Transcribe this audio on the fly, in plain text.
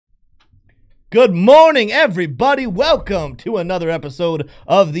Good morning, everybody. Welcome to another episode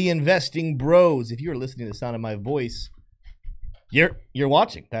of the Investing Bros. If you're listening to the sound of my voice, you're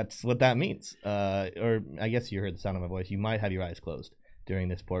watching. That's what that means. Or I guess you heard the sound of my voice. You might have your eyes closed during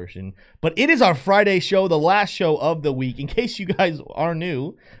this portion. But it is our Friday show, the last show of the week. In case you guys are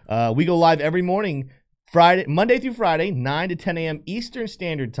new, we go live every morning, Monday through Friday, 9 to 10 a.m. Eastern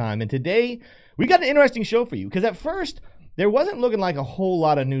Standard Time. And today, we got an interesting show for you. Because at first, there wasn't looking like a whole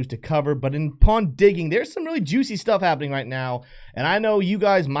lot of news to cover, but upon digging, there's some really juicy stuff happening right now. And I know you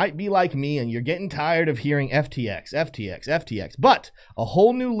guys might be like me and you're getting tired of hearing FTX. But a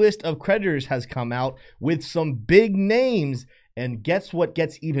whole new list of creditors has come out with some big names. And guess what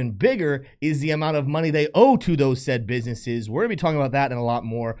gets even bigger is the amount of money they owe to those said businesses. We're going to be talking about that and a lot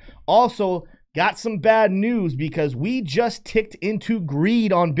more. Also, got some bad news because we just ticked into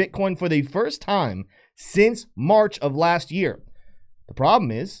greed on Bitcoin for the first time since March of last year. The problem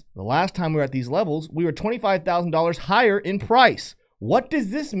is, the last time we were at these levels, we were $25,000 higher in price. What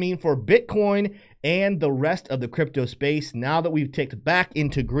does this mean for Bitcoin and the rest of the crypto space now that we've ticked back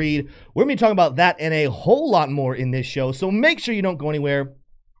into greed? We're going to be talking about that and a whole lot more in this show, so make sure you don't go anywhere.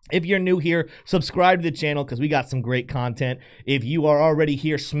 If you're new here, subscribe to the channel because we got some great content. If you are already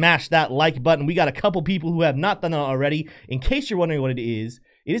here, smash that like button. We got a couple people who have not done that already. In case you're wondering what it is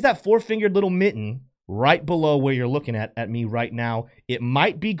that four-fingered little mitten right below where you're looking at me right now. It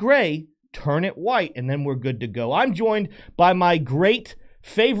might be gray, turn it white, and then we're good to go. I'm joined by my great,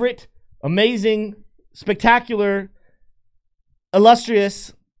 favorite, amazing, spectacular,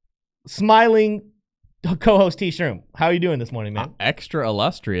 illustrious, smiling co-host T-Shroom. How are you doing this morning, man? Extra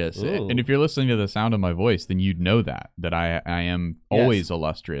illustrious. Ooh. And if you're listening to the sound of my voice, then you'd know that I am always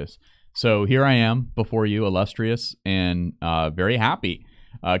illustrious. So here I am before you, illustrious, and very happy.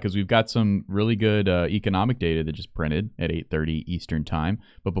 Because we've got some really good economic data that just printed at 8:30 Eastern Time.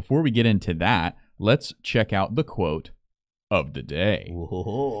 But before we get into that, let's check out the quote of the day.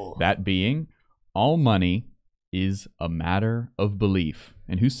 Whoa. That being, all money is a matter of belief.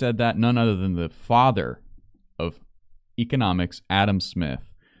 And who said that? None other than the father of economics, Adam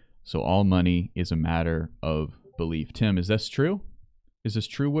Smith. So all money is a matter of belief. Tim, is this true? Is this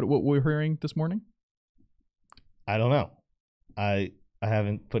true, what we're hearing this morning? I don't know. I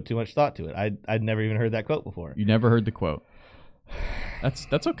haven't put too much thought to it. I'd never even heard that quote before. You never heard the quote.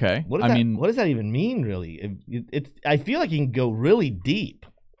 That's okay. What does that even mean, really? I feel like you can go really deep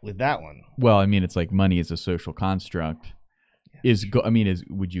with that one. Well, I mean, it's like money is a social construct.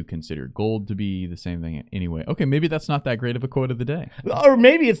 Would you consider gold to be the same thing anyway? Okay, maybe that's not that great of a quote of the day. Or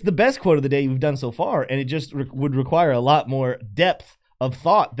maybe it's the best quote of the day we've done so far, and it just would require a lot more depth of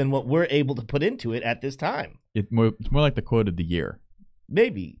thought than what we're able to put into it at this time. It's more like the quote of the year.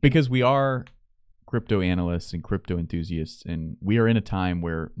 Maybe. Because we are crypto analysts and crypto enthusiasts, and we are in a time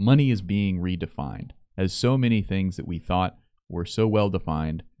where money is being redefined, as so many things that we thought were so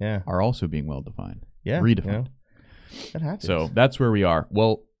well-defined are also being well-defined, redefined. That happens. So that's where we are.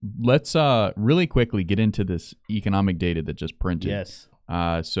 Well, let's really quickly get into this economic data that just printed. Yes.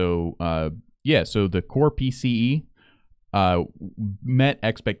 So the core PCE met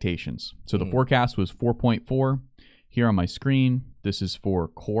expectations. So the forecast was 4.4. Here on my screen, this is for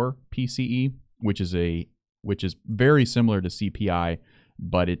core PCE, which is very similar to CPI,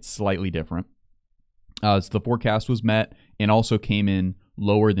 but it's slightly different. So the forecast was met and also came in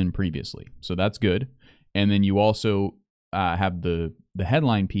lower than previously. So that's good. And then you also have the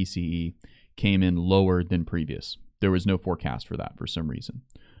headline PCE came in lower than previous. There was no forecast for that for some reason.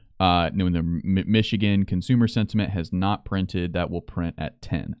 The Michigan consumer sentiment has not printed. That will print at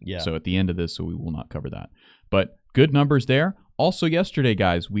 10. Yeah. So at the end of this, so we will not cover that. But good numbers there. Also yesterday,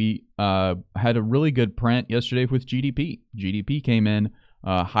 guys, we had a really good print yesterday with GDP. GDP came in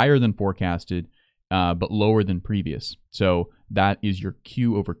higher than forecasted, but lower than previous. So that is your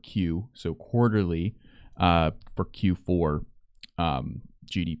Q over Q. So quarterly for Q4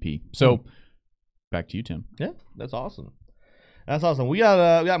 GDP. So back to you, Tim. Yeah, that's awesome. That's awesome. We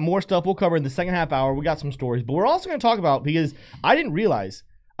got more stuff we'll cover in the second half hour. We got some stories, but we're also going to talk about, because I didn't realize,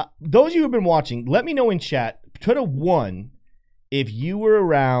 those of you who have been watching, let me know in chat, put a 1 if you were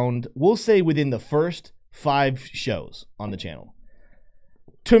around, we'll say within the first 5 shows on the channel.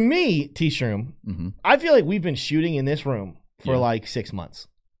 To me, T-Shroom, I feel like we've been shooting in this room for like 6 months.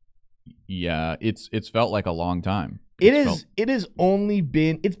 Yeah, it's felt like a long time. It's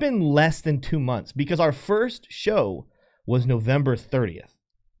been less than 2 months, because our first show was November 30th.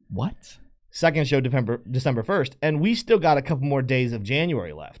 What? Second show December 1st, and we still got a couple more days of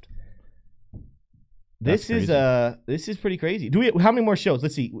January left. This is pretty crazy. How many more shows?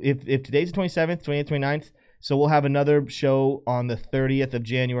 Let's see. If today's the 27th, 28th, 29th, So we'll have another show on the 30th of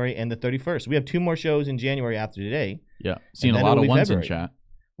January and the 31st. We have 2 more shows in January after today. Yeah, seeing a lot of ones in chat.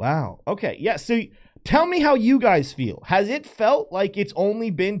 Wow. Okay. Yeah. So tell me how you guys feel. Has it felt like it's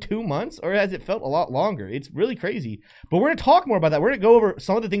only been 2 months, or has it felt a lot longer? It's really crazy. But we're going to talk more about that. We're going to go over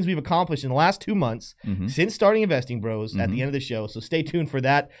some of the things we've accomplished in the last 2 months since starting Investing Bros at the end of the show. So stay tuned for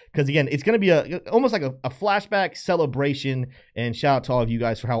that, because again, it's going to be almost like a flashback celebration. And shout out to all of you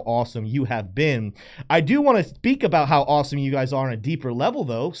guys for how awesome you have been. I do want to speak about how awesome you guys are on a deeper level,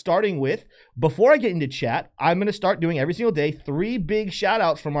 though, starting with, before I get into chat, I'm going to start doing every single day 3 big shout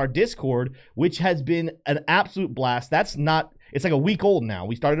outs from our Discord, which has been an absolute blast. It's like a week old now.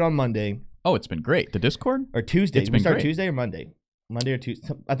 We started on Monday. Oh, it's been great. The Discord? Or Tuesday. Did we start Tuesday or Monday? Monday or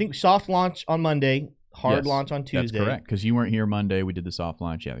Tuesday. I think soft launch on Monday, hard launch on Tuesday. That's correct, because you weren't here Monday. We did the soft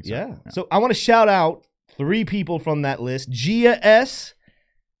launch. Yeah. So I want to shout out 3 people from that list: Gia S,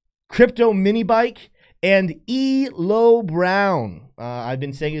 Crypto Mini Bike, and Elo Brown. I've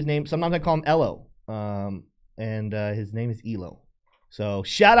been saying his name. Sometimes I call him Elo, and his name is Elo. So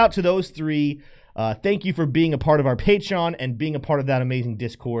shout out to those 3. Thank you for being a part of our Patreon and being a part of that amazing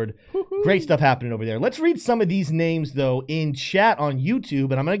Discord. Woo-hoo. Great stuff happening over there. Let's read some of these names, though, in chat on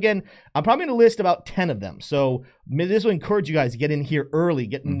YouTube. And I'm probably going to list about 10 of them. So this will encourage you guys to get in here early,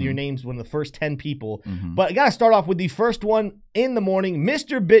 get in your names one of the first 10 people. But I got to start off with the first one in the morning,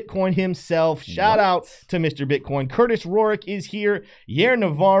 Mr. Bitcoin himself. Shout out to Mr. Bitcoin. Curtis Rorick is here. Yair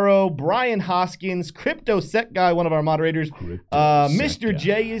Navarro, Brian Hoskins, Crypto Sec Guy, one of our moderators. Mr.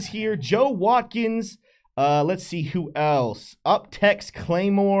 J is here. Joe Watkins. Let's see who else. Uptex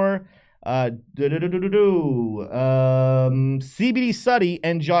Claymore. CBD Suddy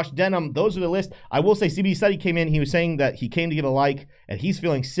and Josh Denham. Those are the list. I will say CBD Suddy came in. He was saying that he came to give a like and he's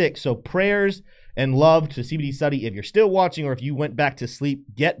feeling sick. So prayers and love to CBD Suddy. If you're still watching or if you went back to sleep,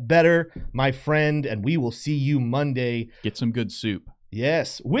 get better, my friend, and we will see you Monday. Get some good soup.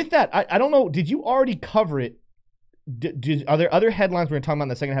 Yes. With that, I don't know. Did you already cover it? Are there other headlines we're going to talk about in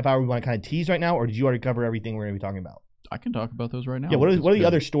the second half hour we want to kind of tease right now, or did you already cover everything we're going to be talking about? I can talk about those right now. Yeah, what are the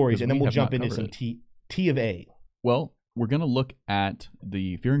other stories? And then we'll jump into some T of A. Well, we're going to look at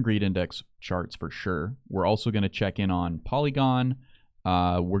the Fear and Greed Index charts for sure. We're also going to check in on Polygon.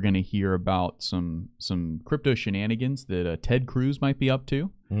 We're going to hear about some crypto shenanigans that Ted Cruz might be up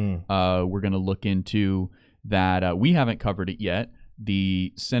to. We're going to look into that. We haven't covered it yet.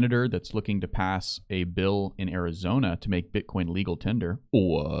 The senator that's looking to pass a bill in Arizona to make Bitcoin legal tender.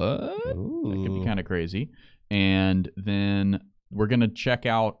 What? Ooh. That could be kind of crazy. And then we're going to check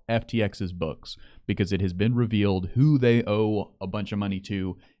out FTX's books, because it has been revealed who they owe a bunch of money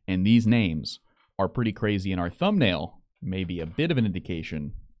to. And these names are pretty crazy. And our thumbnail may be a bit of an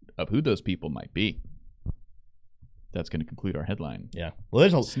indication of who those people might be. That's going to conclude our headline. Yeah. Well,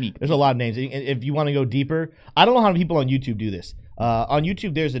 there's a lot of names. If you want to go deeper, I don't know how many people on YouTube do this. On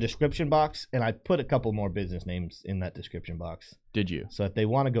YouTube, there's a description box, and I put a couple more business names in that description box. Did you? So if they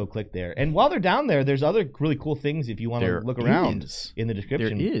want to go click there. And while they're down there, there's other really cool things if you want to look around in the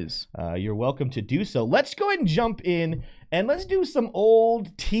description. There is. You're welcome to do so. Let's go ahead and jump in, and let's do some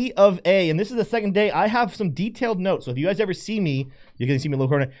old T of A. And this is the second day. I have some detailed notes. So if you guys ever see me, you're going to see me in the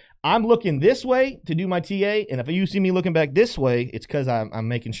lower corner. I'm looking this way to do my TA, and if you see me looking back this way, it's because I'm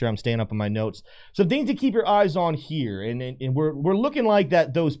making sure I'm staying up on my notes. Some things to keep your eyes on here, and we're looking like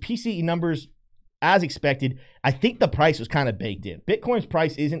that. Those PCE numbers, as expected, I think the price was kind of baked in. Bitcoin's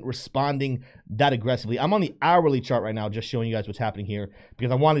price isn't responding that aggressively. I'm on the hourly chart right now, just showing you guys what's happening here,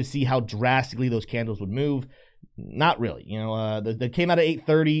 because I wanted to see how drastically those candles would move. Not really. They came out at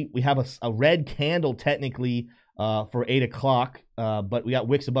 8:30. We have a red candle technically for 8 o'clock, but we got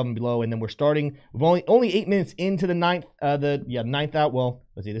wicks above and below, and then we're starting. We've only 8 minutes into the ninth hour. Well,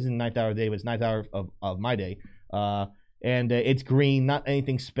 let's see, this is the 9th hour of the day, but it's 9th hour of my day, and it's green, not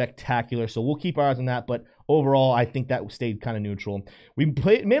anything spectacular. So we'll keep our eyes on that. But overall, I think that stayed kind of neutral. We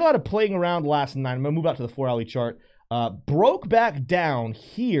made a lot of playing around last night. I'm gonna move out to the 4-hourly chart. Broke back down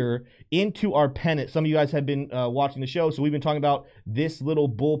here into our pennant. Some of you guys have been watching the show, so we've been talking about this little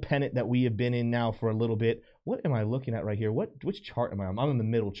bull pennant that we have been in now for a little bit. What am I looking at right here? Which chart am I on? I'm in the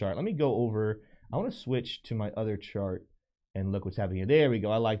middle chart. Let me go over. I want to switch to my other chart and look what's happening here. There we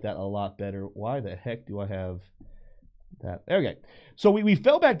go. I like that a lot better. Why the heck do I have that? Okay. So we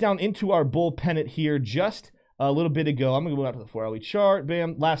fell back down into our bull pennant here just a little bit ago. I'm going to go out to the 4-hourly chart,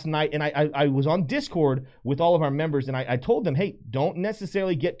 bam, last night. And I was on Discord with all of our members, and I told them, hey, don't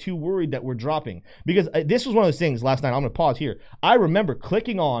necessarily get too worried that we're dropping. Because this was one of those things last night. I'm going to pause here. I remember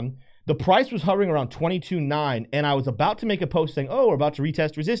clicking on, the price was hovering around 22.9, and I was about to make a post saying, oh, we're about to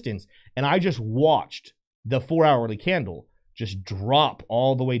retest resistance. And I just watched the 4-hourly candle just drop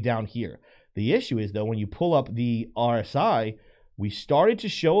all the way down here. The issue is, though, when you pull up the RSI, we started to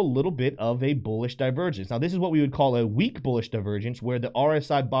show a little bit of a bullish divergence. Now, this is what we would call a weak bullish divergence, where the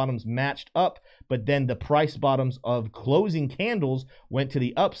RSI bottoms matched up, but then the price bottoms of closing candles went to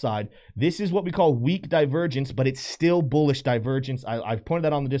the upside. This is what we call weak divergence, but it's still bullish divergence. I've pointed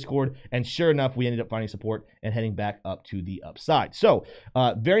that on the Discord, and sure enough, we ended up finding support and heading back up to the upside. So,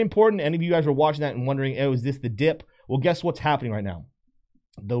 very important. Any of you guys were watching that and wondering, oh, is this the dip? Well, guess what's happening right now?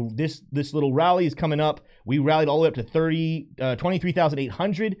 This little rally is coming up. We rallied all the way up to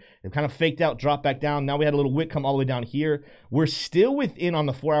 23,800. It kind of faked out, dropped back down. Now we had a little wick come all the way down here. We're still within, on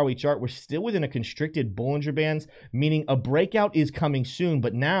the 4-hour chart, we're still within a constricted Bollinger Bands, meaning a breakout is coming soon.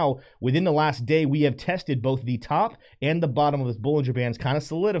 But now, within the last day, we have tested both the top and the bottom of this Bollinger Bands, kind of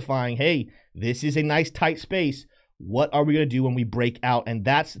solidifying, hey, this is a nice tight space. What are we going to do when we break out? And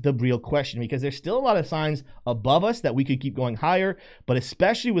that's the real question, because there's still a lot of signs above us that we could keep going higher, but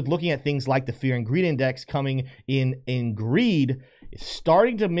especially with looking at things like the Fear and Greed Index coming in greed, it's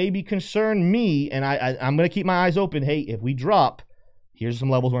starting to maybe concern me, and I'm going to keep my eyes open. Hey, if we drop, here's some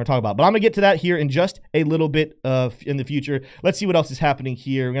levels we're going to talk about. But I'm going to get to that here in just a little bit in the future. Let's see what else is happening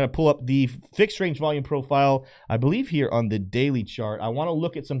here. We're going to pull up the fixed range volume profile, I believe, here on the daily chart. I want to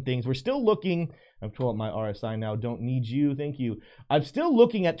look at some things. We're still looking. I'm pulling up my RSI now. Don't need you. Thank you. I'm still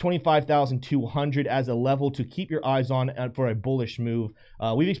looking at 25,200 as a level to keep your eyes on for a bullish move.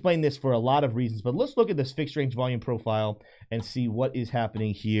 We've explained this for a lot of reasons, but let's look at this fixed range volume profile and see what is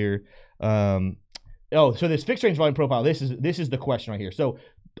happening here. So this fixed range volume profile, this is the question right here. So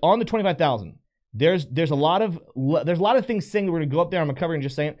on the 25,000, there's a lot of things saying that we're gonna go up there. I'm gonna cover and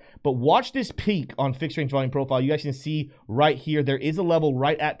just saying it, but watch this peak on fixed range volume profile. You guys can see right here there is a level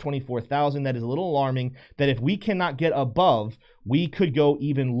right at 24,000 that is a little alarming. That if we cannot get above, we could go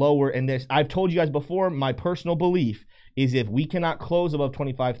even lower. And this, I've told you guys before, my personal belief is if we cannot close above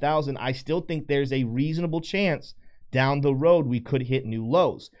 25,000, I still think there's a reasonable chance down the road we could hit new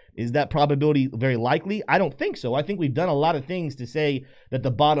lows. Is that probability very likely? I don't think so. I think we've done a lot of things to say that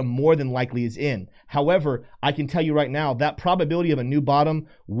the bottom more than likely is in. However, I can tell you right now that probability of a new bottom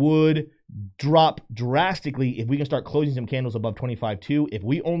would drop drastically if we can start closing some candles above 25.2. If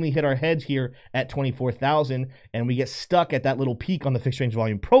we only hit our heads here at 24,000 and we get stuck at that little peak on the fixed range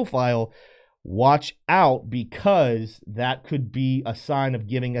volume profile, watch out, because that could be a sign of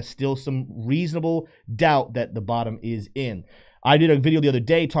giving us still some reasonable doubt that the bottom is in. I did a video the other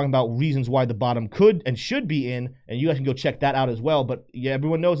day talking about reasons why the bottom could and should be in, and you guys can go check that out as well. But yeah,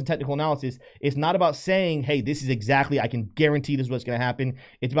 everyone knows in technical analysis, it's not about saying, hey, this is exactly, I can guarantee this is what's going to happen.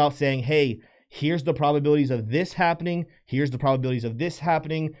 It's about saying, hey, here's the probabilities of this happening. Here's the probabilities of this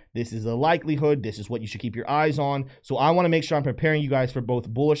happening. This is the likelihood. This is what you should keep your eyes on. So I want to make sure I'm preparing you guys for both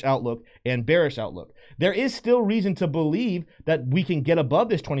bullish outlook and bearish outlook. There is still reason to believe that we can get above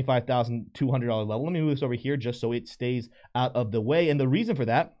this $25,200 level. Let me move this over here just so it stays out of the way. And the reason for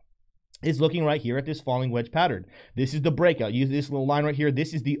that is looking right here at this falling wedge pattern. This is the breakout. Use this little line right here.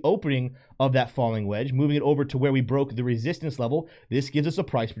 This is the opening of that falling wedge. Moving it over to where we broke the resistance level. This gives us a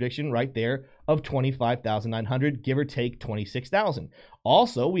price prediction right there of 25,900, give or take 26,000.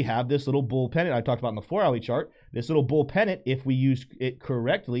 Also, we have this little bull pennant I talked about in the 4-hour chart. This little bull pennant, if we used it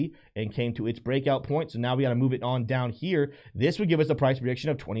correctly and came to its breakout point, so now we got to move it on down here, this would give us a price prediction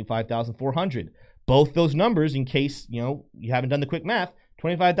of 25,400. Both those numbers, in case you haven't done the quick math,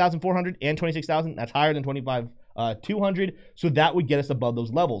 25,400 and 26,000, that's higher than 25,200. So that would get us above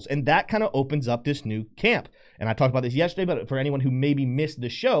those levels. And that kind of opens up this new camp. And I talked about this yesterday, but for anyone who maybe missed the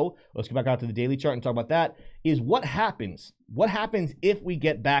show, let's go back out to the daily chart and talk about that, is what happens. What happens if we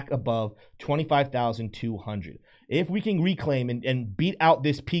get back above 25,200? If we can reclaim and beat out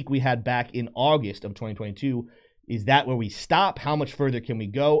this peak we had back in August of 2022, is that where we stop? How much further can we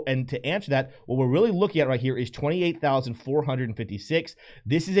go? And to answer that, what we're really looking at right here is 28,456.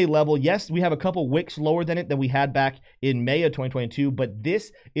 This is a level, yes, we have a couple wicks lower than it than we had back in May of 2022, but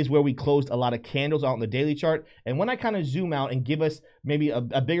this is where we closed a lot of candles out on the daily chart. And when I kind of zoom out and give us maybe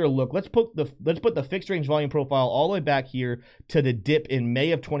a bigger look, let's put the fixed range volume profile all the way back here to the dip in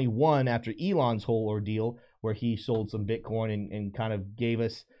May of 21 after Elon's whole ordeal, where he sold some Bitcoin and kind of gave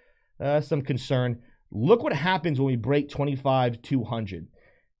us some concern. Look what happens when we break 25,200.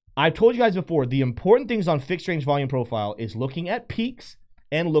 I've told you guys before, the important things on fixed range volume profile is looking at peaks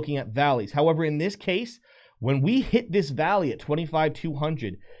and looking at valleys. However, in this case, when we hit this valley at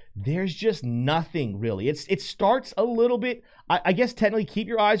 25,200, there's just nothing really. It starts a little bit, I guess technically keep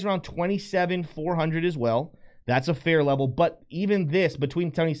your eyes around 27,400 as well. That's a fair level, but even this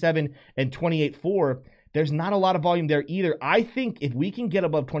between 27 and 28,400, there's not a lot of volume there either. I think if we can get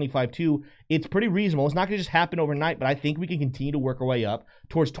above 25.2, it's pretty reasonable. It's not going to just happen overnight, but I think we can continue to work our way up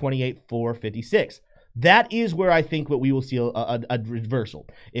towards 28,456. That is where I think what we will see a reversal.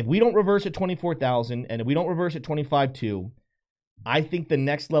 If we don't reverse at 24,000 and if we don't reverse at 25.2, I think the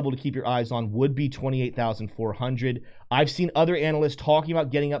next level to keep your eyes on would be 28,400. I've seen other analysts talking about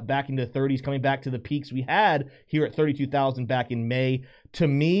getting up back into the 30s, coming back to the peaks we had here at 32,000 back in May. To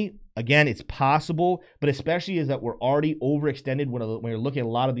me, again, it's possible, but especially is that we're already overextended when you're looking at a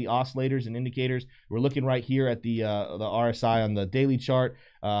lot of the oscillators and indicators. We're looking right here at the RSI on the daily chart.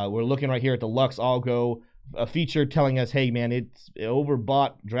 We're looking right here at the Lux Algo, a feature telling us, hey, man, it's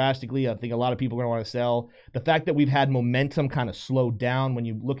overbought drastically. I think a lot of people are going to want to sell. The fact that we've had momentum kind of slow down when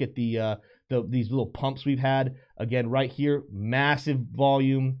you look at these little pumps we've had. Again, right here, massive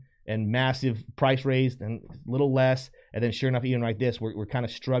volume and massive price raise, and a little less. And then sure enough, even like this, we're kind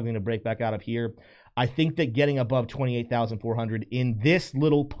of struggling to break back out of here. I think that getting above 28,400 in this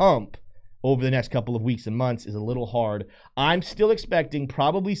little pump over the next couple of weeks and months is a little hard. I'm still expecting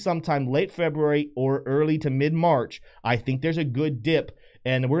probably sometime late February or early to mid-March. I think there's a good dip,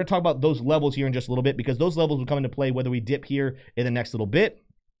 and we're going to talk about those levels here in just a little bit, because those levels will come into play whether we dip here in the next little bit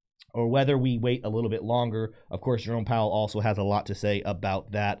or whether we wait a little bit longer. Of course, Jerome Powell also has a lot to say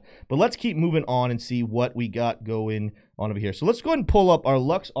about that. But let's keep moving on and see what we got going on over here. So let's go ahead and pull up our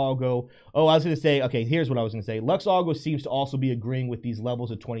Lux Algo. Oh, I was going to say, okay, here's what I was going to say. Lux Algo seems to also be agreeing with these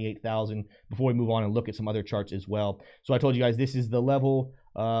levels of 28,000 before we move on and look at some other charts as well. So I told you guys this is the level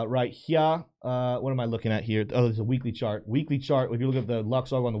right here. What am I looking at here? Oh, there's a weekly chart. Weekly chart, if you look at the Lux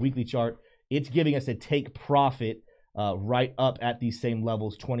Algo on the weekly chart, it's giving us a take profit right up at these same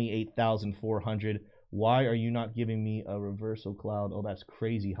levels, 28,400. Why are you not giving me a reversal cloud? Oh, that's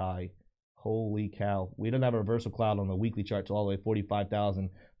crazy high. Holy cow. We don't have a reversal cloud on the weekly chart to all the way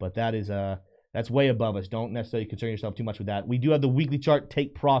 45,000, but that is that's way above us. Don't necessarily concern yourself too much with that. We do have the weekly chart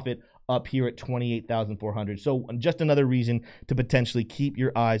take profit up here at 28,400. So just another reason to potentially keep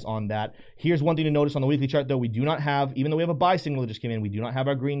your eyes on that. Here's one thing to notice on the weekly chart, though. We do not have, even though we have a buy signal that just came in, we do not have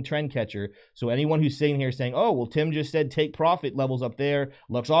our green trend catcher. So anyone who's sitting here saying, oh, well, Tim just said take profit levels up there,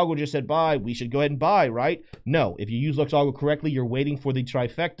 Lux Algo just said buy, we should go ahead and buy, right? No, if you use Lux Algo correctly, you're waiting for the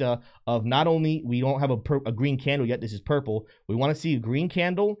trifecta of not only we don't have a green candle yet, this is purple, we want to see a green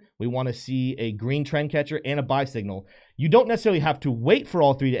candle, we want to see a green trend catcher, and a buy signal. You don't necessarily have to wait for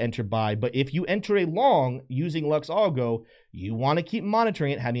all three to enter buy, but if you enter a long using Lux Algo, you want to keep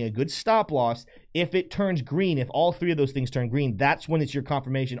monitoring it, having a good stop loss. If it turns green, if all three of those things turn green, that's when it's your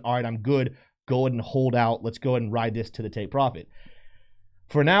confirmation. All right, I'm good. Go ahead and hold out. Let's go ahead and ride this to the take profit.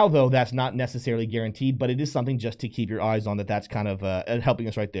 For now, though, that's not necessarily guaranteed, but it is something just to keep your eyes on that's kind of helping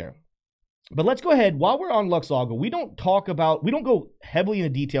us right there. But let's go ahead, while we're on Lux Algo, we don't go heavily into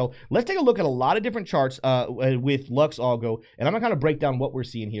detail. Let's take a look at a lot of different charts with Lux Algo, and I'm going to kind of break down what we're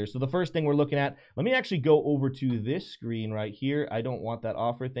seeing here. So the first thing we're looking at, let me actually go over to this screen right here. I don't want that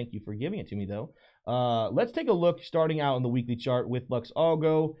offer. Thank you for giving it to me, though. Let's take a look starting out on the weekly chart with Lux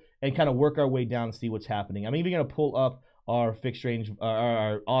Algo and kind of work our way down and see what's happening. I'm even going to pull up our fixed range,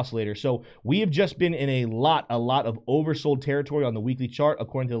 our oscillator. So we have just been in a lot of oversold territory on the weekly chart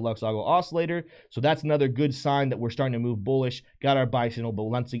according to the Lux Algo oscillator. So that's another good sign that we're starting to move bullish. Got our buy signal, but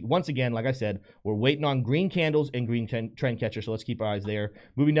once again, like I said, we're waiting on green candles and green trend catcher. So let's keep our eyes there.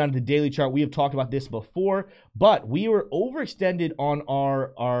 Moving down to the daily chart, we have talked about this before, but we were overextended on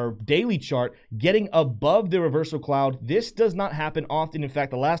our daily chart, getting above the reversal cloud. This does not happen often. In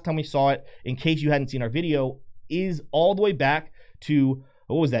fact, the last time we saw it, in case you hadn't seen our video, is all the way back to,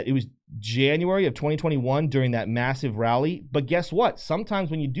 what was that? It was January of 2021 during that massive rally. But guess what?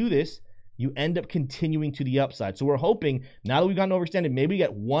 Sometimes when you do this, you end up continuing to the upside. So we're hoping, now that we've gotten overextended, maybe we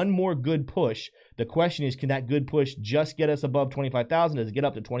get one more good push. The question is, can that good push just get us above 25,000? Does it get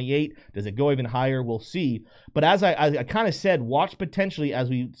up to 28? Does it go even higher? We'll see. But as I kind of said, watch potentially as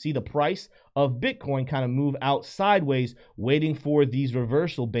we see the price of Bitcoin kind of move out sideways, waiting for these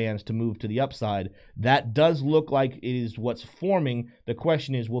reversal bands to move to the upside. That does look like it is what's forming. The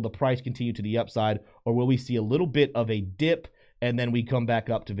question is, will the price continue to the upside, or will we see a little bit of a dip and then we come back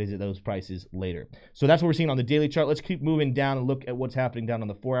up to visit those prices later? So that's what we're seeing on the daily chart. Let's keep moving down and look at what's happening down on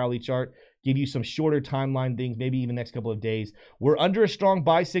the 4-hourly chart. Give you some shorter timeline things, maybe even next couple of days. We're under a strong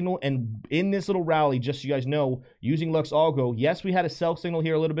buy signal, and in this little rally, just so you guys know, using Lux Algo, yes, we had a sell signal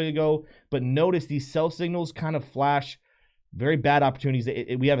here a little bit ago, but notice these sell signals kind of flash very bad opportunities.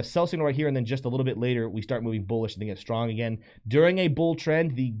 We have a sell signal right here, and then just a little bit later, we start moving bullish and then get strong again. During a bull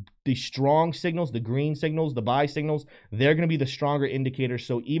trend, the strong signals, the green signals, the buy signals, they're going to be the stronger indicators.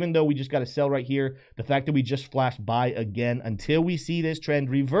 So even though we just got a sell right here, the fact that we just flashed buy again, until we see this trend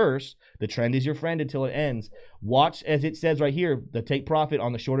reverse, the trend is your friend until it ends. Watch, as it says right here, the take profit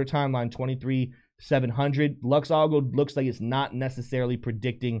on the shorter timeline, 23,700. Lux Algo looks like it's not necessarily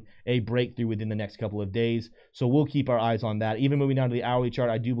predicting a breakthrough within the next couple of days. So we'll keep our eyes on that. Even moving down to the hourly chart,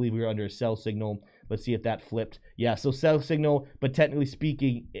 I do believe we were under a sell signal. Let's see if that flipped. Yeah, so sell signal, but technically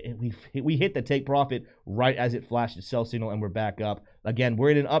speaking, we hit the take profit right as it flashed the sell signal, and we're back up. Again,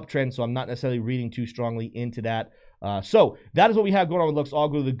 we're in an uptrend, so I'm not necessarily reading too strongly into that. So that is what we have going on with Lux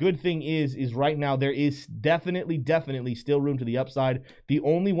Algo. The good thing is right now there is definitely still room to the upside. The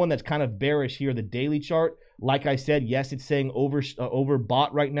only one that's kind of bearish here, the daily chart. Like I said, yes, it's saying overbought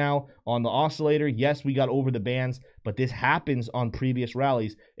right now on the oscillator. Yes, we got over the bands, but this happens on previous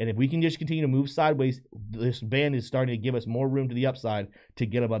rallies. And if we can just continue to move sideways, this band is starting to give us more room to the upside to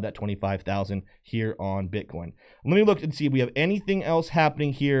get above that 25,000 here on Bitcoin. Let me look and see if we have anything else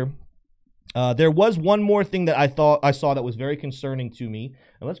happening here. There was one more thing that I saw that was very concerning to me.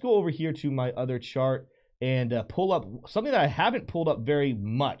 And let's go over here to my other chart and pull up something that I haven't pulled up very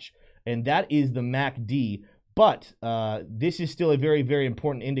much, and that is the MACD. But this is still a very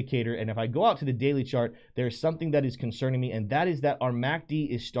important indicator. And if I go out to the daily chart, there's something that is concerning me, and that is that our MACD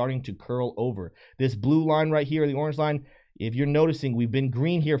is starting to curl over. This blue line right here, the orange line, if you're noticing, we've been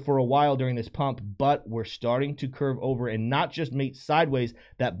green here for a while during this pump, but we're starting to curve over and not just mate sideways.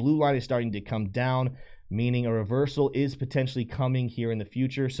 That blue line is starting to come down, meaning a reversal is potentially coming here in the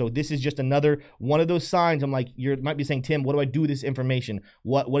future. So this is just another one of those signs. I'm like, you might be saying, Tim, what do I do with this information?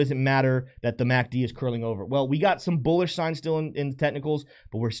 What does it matter that the MACD is curling over? Well, we got some bullish signs still in the technicals,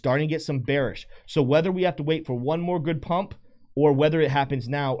 but we're starting to get some bearish. So whether we have to wait for one more good pump or whether it happens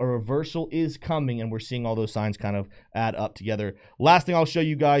now, a reversal is coming, and we're seeing all those signs kind of add up together. Last thing I'll show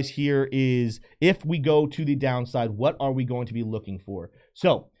you guys here is if we go to the downside, what are we going to be looking for?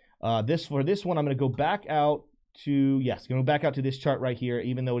 So for this one, I'm going to go back out to, yes, going to go back out to this chart right here,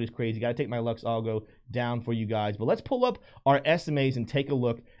 even though it is crazy. Got to take my Lux Algo down for you guys. But let's pull up our SMAs and take a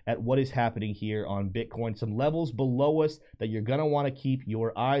look at what is happening here on Bitcoin. Some levels below us that you're going to want to keep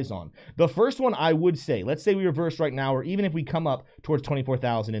your eyes on. The first one I would say, let's say we reverse right now, or even if we come up towards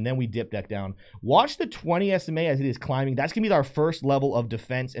 24,000 and then we dip back down, watch the 20 SMA as it is climbing. That's going to be our first level of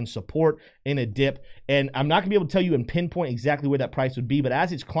defense and support in a dip. And I'm not going to be able to tell you and pinpoint exactly where that price would be, but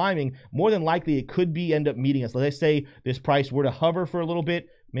as it's climbing, more than likely it could be end up meeting us. Let's say this price were to hover for a little bit,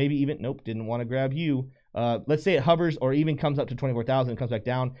 maybe even, nope, didn't want to grab you. Let's say it hovers or even comes up to 24,000 and comes back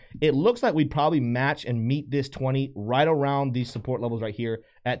down. It looks like we'd probably match and meet this 20 right around these support levels right here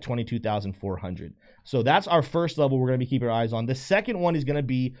at 22,400. So that's our first level we're going to be keeping our eyes on. The second one is going to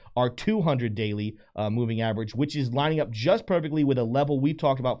be our 200 daily moving average, which is lining up just perfectly with a level we've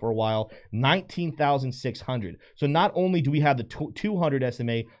talked about for a while, 19,600. So not only do we have the 200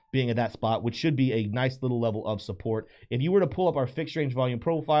 SMA being at that spot, which should be a nice little level of support. If you were to pull up our fixed range volume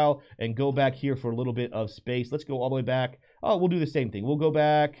profile and go back here for a little bit of space, let's go all the way back. Oh, we'll do the same thing. We'll go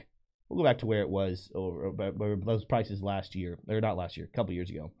back to where it was, or those prices last year, or not last year, a couple years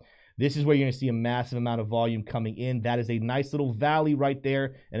ago. This is where you're going to see a massive amount of volume coming in. That is a nice little valley right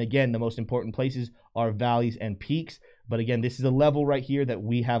there. And again, the most important places are valleys and peaks. But again, this is a level right here that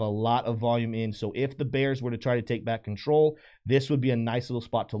we have a lot of volume in. So if the bears were to try to take back control, this would be a nice little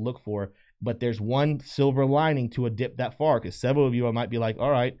spot to look for. But there's one silver lining to a dip that far, because several of you might be like, all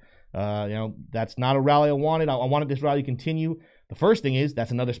right, that's not a rally I wanted. I wanted this rally to continue. The first thing is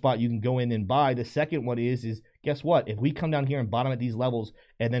that's another spot you can go in and buy. The second one is guess what? If we come down here and bottom at these levels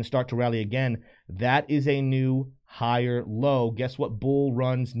and then start to rally again, that is a new higher low. Guess what bull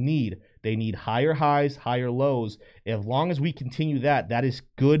runs need? They need higher highs, higher lows. As long as we continue that, that is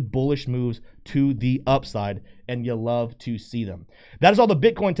good bullish moves to the upside, and you love to see them. That is all the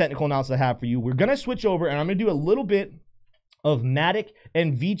Bitcoin technical analysis I have for you. We're going to switch over, and I'm going to do a little bit of Matic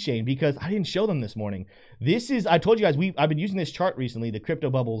and VeChain because I didn't show them this morning. This is, I told you guys, I've been using this chart recently, the crypto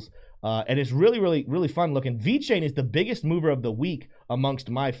bubbles, and it's really fun looking. VeChain is the biggest mover of the week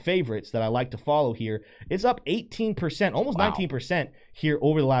amongst my favorites that I like to follow here. It's up 18%, almost 19% here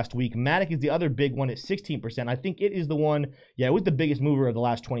over the last week. Matic is the other big one at 16%. I think it is the one, yeah, it was the biggest mover of the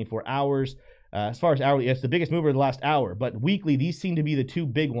last 24 hours. As far as hourly, it's the biggest mover of the last hour, but weekly, these seem to be the two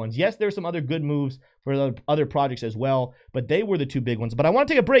big ones. Yes, there's some other good moves for other projects as well, but they were the two big ones. But I want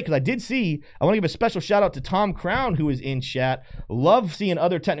to take a break because I want to give a special shout out to Tom Crown, who is in chat. Love seeing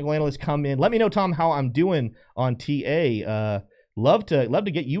other technical analysts come in. Let me know, Tom, how I'm doing on TA. Love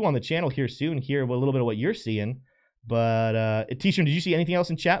to get you on the channel here soon, hear a little bit of what you're seeing. But T-Shirt, did you see anything else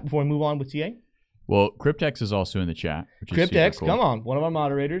in chat before we move on with TA? Well, Cryptex is also in the chat. Which is Cryptex, super cool. come on, one of our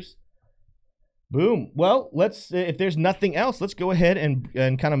moderators. Boom. Well, let's if there's nothing else, let's go ahead and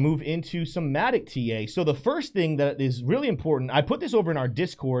kind of move into some Matic TA. So the first thing that is really important, I put this over in our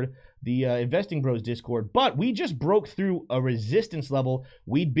Discord, the Investing Bros Discord, but we just broke through a resistance level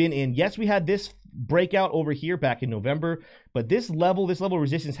we'd been in. Yes, we had this breakout over here back in November, but this level of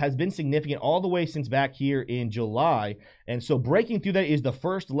resistance has been significant all the way since back here in July. And so breaking through that is the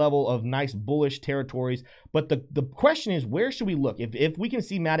first level of nice bullish territories. But the question is, where should we look? If we can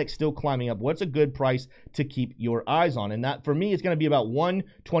see Matic still climbing up, what's a good price to keep your eyes on? And that, for me, is going to be about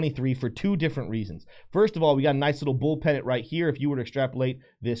 123 for two different reasons. First of all, we got a nice little bull pennant right here. If you were to extrapolate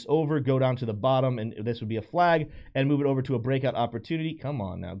this over, go down to the bottom, and this would be a flag, and move it over to a breakout opportunity. Come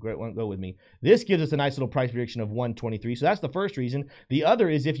on now, great one, go with me. This gives us a nice little price prediction of 123. So that's the first reason. The other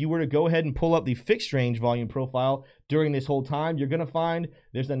is if you were to go ahead and pull up the fixed range volume profile during this whole time, you're going to find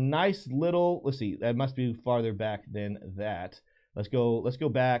there's a nice little, let's see, that must be farther back than that. Let's go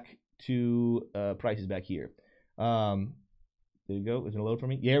back to prices back here. There you go. Is it load for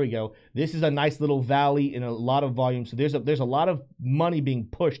me? There we go. This is a nice little valley in a lot of volume. So there's a lot of money being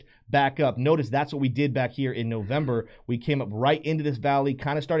pushed back up. Notice that's what we did back here in November. We came up right into this valley,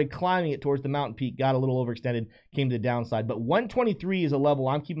 kind of started climbing it towards the mountain peak, got a little overextended, came to the downside. But 123 is a level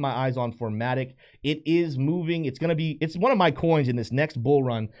I'm keeping my eyes on for Matic. It is moving. It's one of my coins in this next bull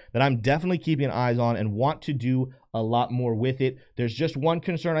run that I'm definitely keeping an eyes on and want to do a lot more with it. There's just one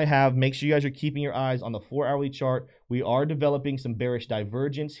concern I have. Make sure you guys are keeping your eyes on the 4-hourly chart. We are developing some bearish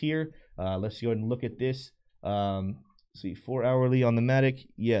divergence here. Let's go ahead and look at this. See, 4-hourly on the Matic.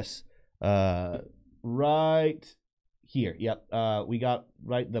 Yes. Right here. Yep. We got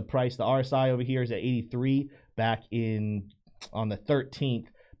right the price. The RSI over here is at 83 back on the 13th.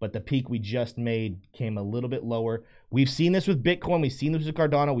 But the peak we just made came a little bit lower. We've seen this with Bitcoin. We've seen this with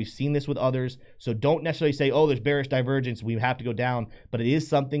Cardano. We've seen this with others. So don't necessarily say, oh, there's bearish divergence, we have to go down. But it is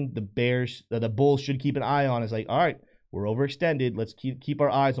something the bulls should keep an eye on. It's like, all right, we're overextended. Let's keep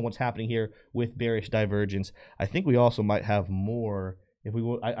our eyes on what's happening here with bearish divergence. I think we also might have more. If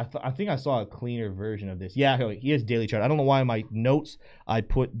we, I think I saw a cleaner version of this. Yeah, here's daily chart. I don't know why in my notes I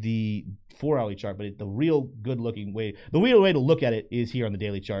put the 4-hourly chart, but the real good-looking way, the real way to look at it is here on the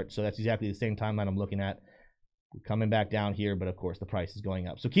daily chart. So that's exactly the same timeline I'm looking at. We're coming back down here, but of course the price is going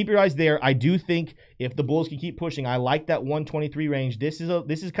up. So keep your eyes there. I do think if the bulls can keep pushing, I like that 123 range. This is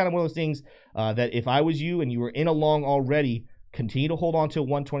kind of one of those things that if I was you and you were in a long already, continue to hold on to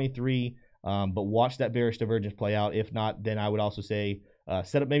 123, but watch that bearish divergence play out. If not, then I would also say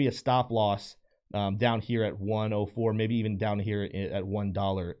set up maybe a stop loss down here at 104, maybe even down here at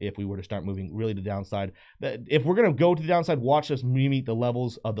 $1 if we were to start moving really to the downside. If we're going to go to the downside, watch us meet the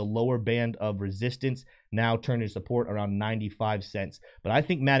levels of the lower band of resistance, now turn to support around 95 cents. But I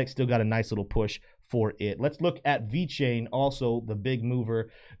think Matic still got a nice little push for it. Let's look at VeChain, also the big mover.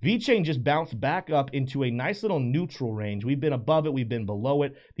 VeChain just bounced back up into a nice little neutral range. We've been above it, we've been below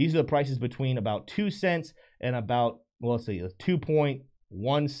it. These are the prices between about 2 cents and about, well, let's see,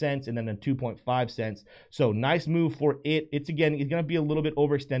 2.1 cents and then a 2.5 cents. So nice move for it. It's going to be a little bit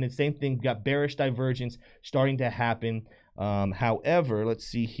overextended. Same thing, got bearish divergence starting to happen. However, let's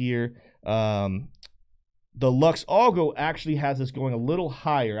see here. The Lux Algo actually has us going a little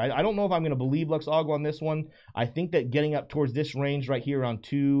higher. I don't know if I'm going to believe Lux Algo on this one. I think that getting up towards this range right here around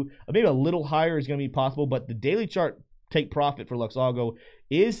 2, maybe a little higher is going to be possible, but the daily chart take profit for Lux Algo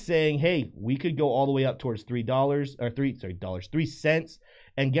is saying, hey, we could go all the way up towards $3 cents.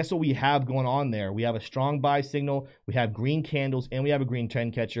 And guess what we have going on there? We have a strong buy signal, we have green candles, and we have a green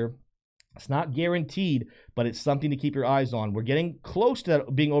trend catcher. It's not guaranteed, but it's something to keep your eyes on. We're getting close to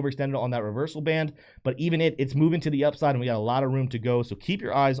that being overextended on that reversal band, but even it's moving to the upside, and we got a lot of room to go. So keep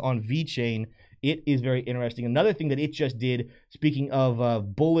your eyes on VeChain. It is very interesting. Another thing that it just did, speaking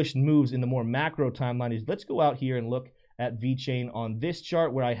of bullish moves in the more macro timeline, is let's go out here and look at VeChain on this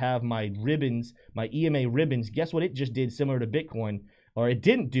chart where I have my ribbons, my EMA ribbons. Guess what it just did similar to Bitcoin? Or it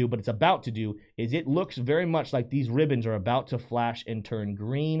didn't do, but it's about to do, is it looks very much like these ribbons are about to flash and turn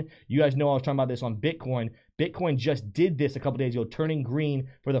green. You guys know I was talking about this on Bitcoin. Bitcoin just did this a couple days ago, turning green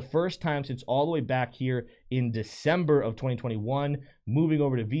for the first time since all the way back here in December of 2021. Moving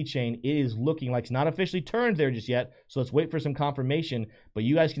over to VeChain, it is looking like it's not officially turned there just yet, so let's wait for some confirmation. But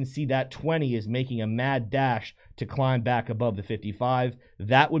you guys can see that 20 is making a mad dash to climb back above the 55.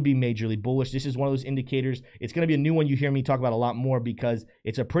 That would be majorly bullish. This is one of those indicators. It's going to be a new one you hear me talk about a lot more because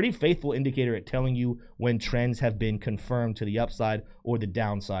it's a pretty faithful indicator at telling you when trends have been confirmed to the upside or the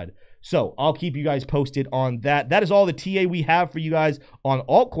downside. So I'll keep you guys posted on that. That is all the TA we have for you guys on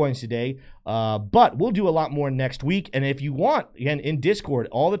altcoins today. But we'll do a lot more next week. And if you want, again, in Discord,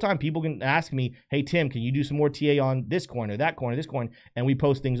 all the time, people can ask me, hey, Tim, can you do some more TA on this coin or that coin or this coin? And we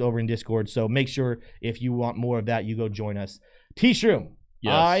post things over in Discord. So make sure if you want more of that, you go join us. T-Shroom,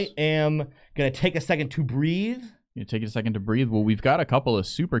 Yes. I am going to take a second to breathe. You take a second to breathe. Well, we've got a couple of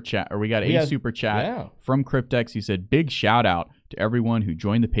super chat, or we got a super chat from Cryptex. He said, big shout out to everyone who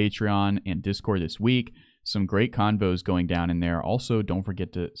joined the Patreon and Discord this week. Some great convos going down in there. Also, don't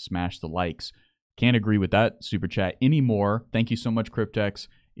forget to smash the likes. Can't agree with that super chat anymore. Thank you so much, Cryptex.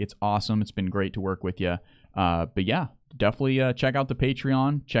 It's awesome. It's been great to work with you. But yeah, definitely check out the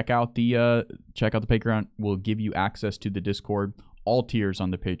Patreon. Check out the Patreon. We'll give you access to the Discord, all tiers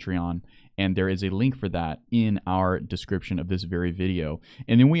on the Patreon. And there is a link for that in our description of this very video.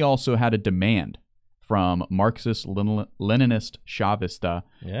 And then we also had a demand from Marxist-Leninist Chavista.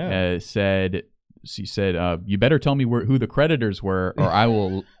 She said, you better tell me who the creditors were, or I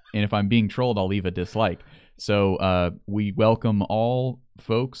will, and if I'm being trolled, I'll leave a dislike. So we welcome all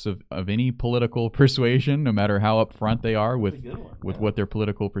folks of any political persuasion, no matter how upfront they are with what their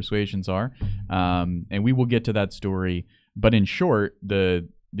political persuasions are. And we will get to that story. But in short, the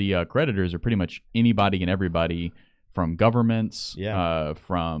creditors are pretty much anybody and everybody, from governments,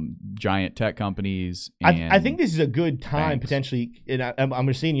 from giant tech companies. And I think this is a good time banks. Potentially, and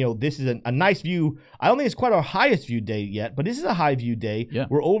I'm seeing, this is a nice view. I don't think it's quite our highest view day yet, but this is a high view day. Yeah.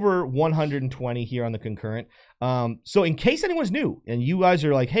 We're over 120 here on the concurrent. So in case anyone's new and you guys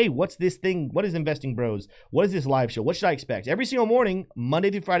are like, hey, what's this thing? What is Investing Bros? What is this live show? What should I expect? Every single morning, Monday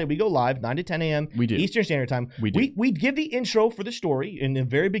through Friday, we go live, 9 to 10 a.m. We do. Eastern Standard Time. We give the intro for the story in the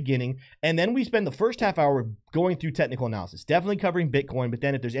very beginning, and then we spend the first half hour going through technical analysis, definitely covering Bitcoin, but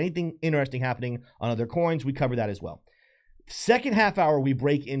then if there's anything interesting happening on other coins, we cover that as well. Second half hour, we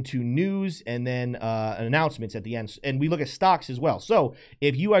break into news and then announcements at the end. And we look at stocks as well. So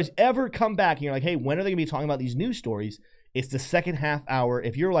if you guys ever come back and you're like, hey, when are they going to be talking about these news stories? It's the second half hour.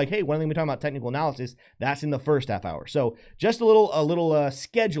 If you're like, hey, when are they going to be talking about technical analysis? That's in the first half hour. So just a little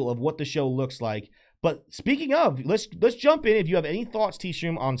schedule of what the show looks like. But speaking of, let's jump in. If you have any thoughts,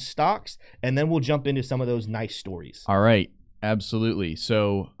 T-Shroom, on stocks, and then we'll jump into some of those nice stories. All right. Absolutely.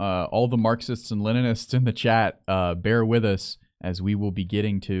 So all the Marxists and Leninists in the chat, bear with us as we will be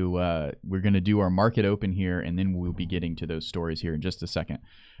getting to, we're going to do our market open here, and then we'll be getting to those stories here in just a second.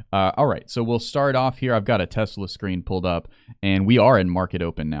 All right. So we'll start off here. I've got a Tesla screen pulled up, and we are in market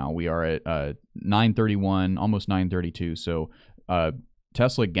open now. We are at 931, almost 932. So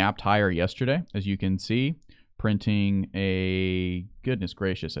Tesla gapped higher yesterday, as you can see, printing a, goodness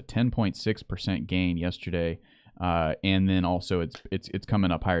gracious, a 10.6% gain yesterday. And then also it's coming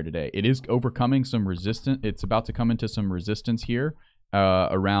up higher today. It is overcoming some resistance. It's about to come into some resistance here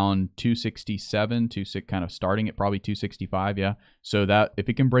around 267, kind of starting at probably 265. Yeah. So that if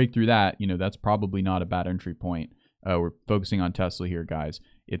it can break through that, that's probably not a bad entry point. We're focusing on Tesla here, guys.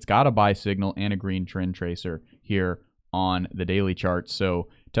 It's got a buy signal and a green trend tracer here on the daily chart. So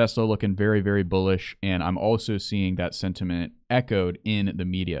Tesla looking very, very bullish. And I'm also seeing that sentiment echoed in the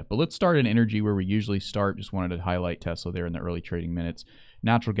media. But let's start in energy where we usually start. Just wanted to highlight Tesla there in the early trading minutes.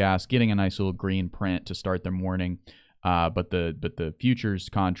 Natural gas getting a nice little green print to start their morning. But the futures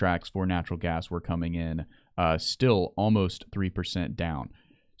contracts for natural gas were coming in still almost 3% down.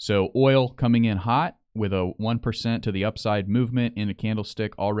 So oil coming in hot with a 1% to the upside movement in a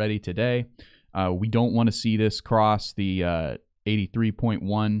candlestick already today. We don't want to see this cross the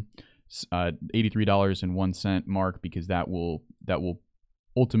 $83.01 mark, because that will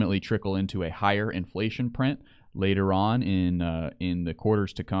ultimately trickle into a higher inflation print later on in the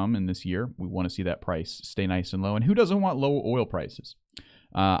quarters to come in this year. We want to see that price stay nice and low. And who doesn't want low oil prices?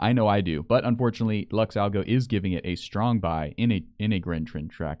 I know I do, but unfortunately, Lux Algo is giving it a strong buy in a green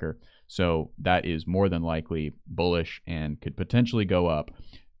trend tracker, so that is more than likely bullish and could potentially go up.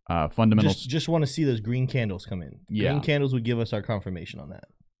 Fundamentals. Just want to see those green candles come in. Yeah. Green candles would give us our confirmation on that.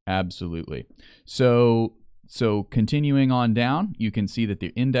 Absolutely. So continuing on down, you can see that the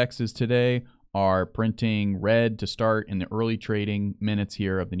indexes today are printing red to start in the early trading minutes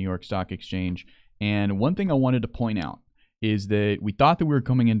here of the New York Stock Exchange. And one thing I wanted to point out is that we thought that we were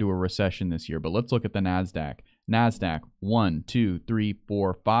coming into a recession this year, but let's look at the NASDAQ. NASDAQ 1, 2, 3,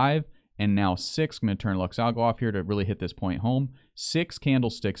 4, 5. And now 6, I'm going to turn Lux Algo off here to really hit this point home. 6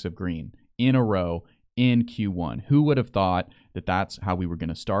 candlesticks of green in a row in Q1. Who would have thought that that's how we were going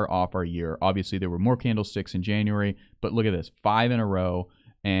to start off our year? Obviously, there were more candlesticks in January, but look at this, 5 in a row.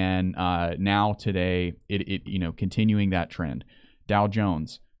 And now today, it continuing that trend. Dow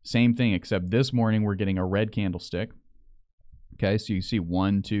Jones, same thing, except this morning we're getting a red candlestick Okay, so you see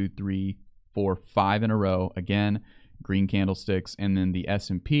 1, 2, 3, 4, 5 in a row. Again, green candlesticks, and then the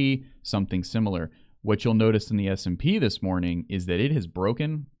S&P, something similar. What you'll notice in the S&P this morning is that it has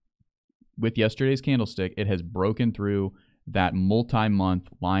broken, with yesterday's candlestick, it has broken through that multi-month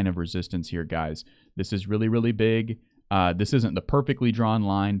line of resistance here, guys. This is really, really big. This isn't the perfectly drawn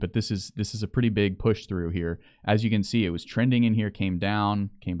line, but this is a pretty big push through here. As you can see, it was trending in here, came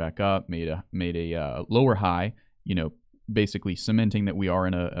down, came back up, made a lower high, basically cementing that we are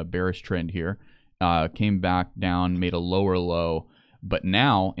in a bearish trend here. Came back down, made a lower low, but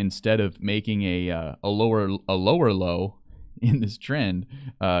now instead of making a lower low in this trend,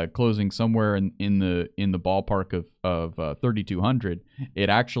 closing somewhere in the ballpark of 3,200, it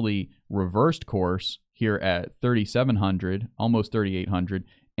actually reversed course here at 3,700, almost 3,800,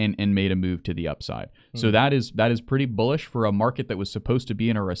 and made a move to the upside. So that is pretty bullish for a market that was supposed to be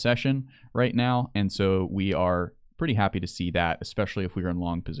in a recession right now, and so we are pretty happy to see that, especially if we are in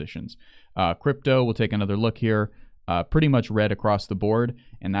long positions. Crypto, we'll take another look here. Pretty much red across the board,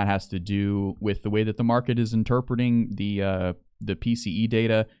 and that has to do with the way that the market is interpreting the PCE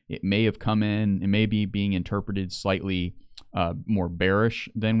data. It may have come in, it may be being interpreted slightly more bearish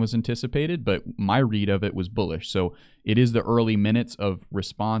than was anticipated, but my read of it was bullish. So it is the early minutes of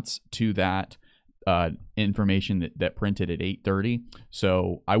response to that information that printed at 8:30.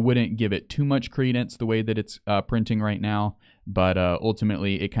 So I wouldn't give it too much credence the way that it's printing right now, but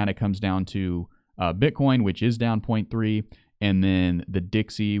ultimately it kind of comes down to Bitcoin, which is down 0.3, and then the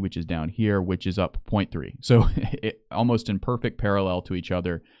Dixie, which is down here, which is up 0.3. So almost in perfect parallel to each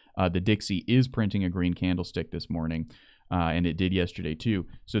other. The Dixie is printing a green candlestick this morning, and it did yesterday too.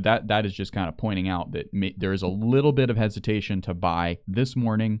 So that is just kind of pointing out that there is a little bit of hesitation to buy this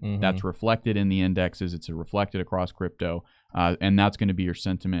morning. That's reflected in the indexes. It's reflected across crypto, and that's going to be your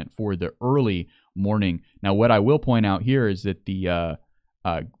sentiment for the early morning. Now, what I will point out here is that the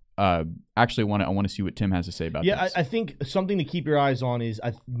actually, I want to see what Tim has to say about this. I think something to keep your eyes on is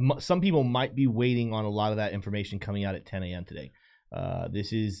some people might be waiting on a lot of that information coming out at 10 a.m. today.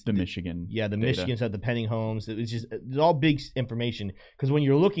 This is the Michigan. Yeah, the data. Michigan stuff, the pending homes. It's all big information, because when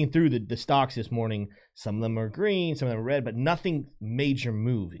you're looking through the stocks this morning, some of them are green, some of them are red, but nothing major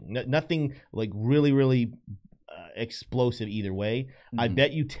moving. Nothing like really, really explosive either way. I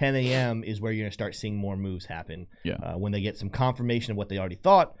bet you 10 a.m. is where you're going to start seeing more moves happen. Yeah. When they get some confirmation of what they already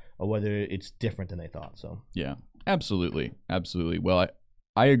thought, or whether it's different than they thought. So yeah, absolutely. Well,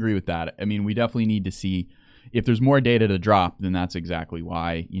 I agree with that. I mean, we definitely need to see if there's more data to drop, then that's exactly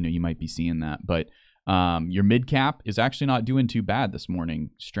why you might be seeing that. But your mid cap is actually not doing too bad this morning.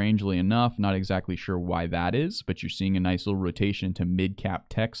 Strangely enough, not exactly sure why that is, but you're seeing a nice little rotation to mid cap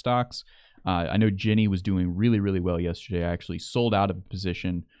tech stocks. I know Jenny was doing really, really well yesterday. I actually sold out of a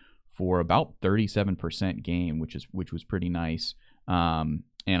position for about 37% gain, which was pretty nice.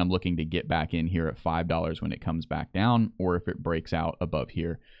 And I'm looking to get back in here at $5 when it comes back down, or if it breaks out above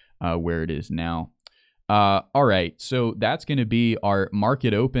here where it is now. All right, so that's going to be our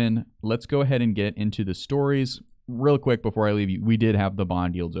market open. Let's go ahead and get into the stories real quick before I leave you. We did have the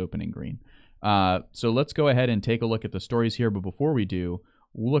bond yields opening green. So let's go ahead and take a look at the stories here. But before we do,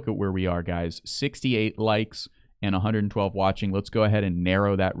 look at where we are, guys. 68 likes and 112 watching. Let's go ahead and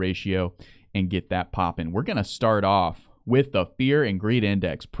narrow that ratio and get that popping. We're going to start off with the Fear and Greed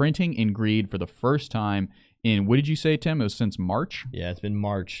Index, printing in greed for the first time in, what did you say, Tim? It was since March? Yeah, it's been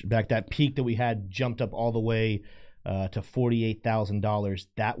March. Back that peak that we had jumped up all the way to $48,000.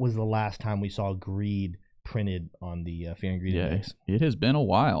 That was the last time we saw greed printed on the Fear and Greed Index. It has been a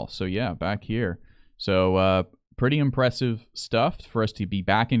while. So yeah, back here. So pretty impressive stuff for us to be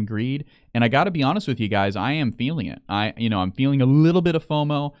back in greed. And I got to be honest with you guys, I am feeling it. I'm feeling a little bit of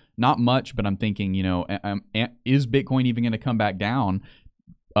FOMO, not much, but I'm thinking, is Bitcoin even going to come back down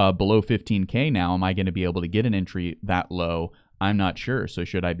below 15K now? Am I going to be able to get an entry that low? I'm not sure. So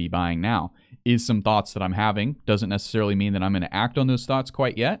should I be buying now? Is some thoughts that I'm having. Doesn't necessarily mean that I'm going to act on those thoughts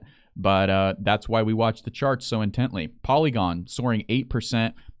quite yet, but that's why we watch the charts so intently. Polygon soaring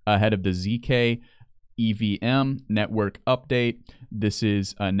 8% ahead of the ZK EVM network update. This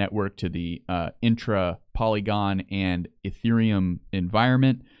is a network to the intra Polygon and Ethereum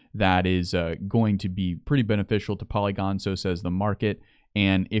environment that is going to be pretty beneficial to Polygon, so says the market.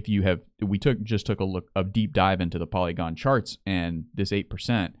 And if you have, just took a deep dive into the Polygon charts, and this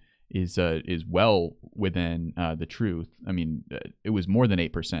 8% is well within the truth. I mean, it was more than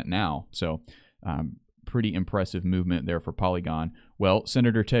 8% now, so pretty impressive movement there for Polygon. Well,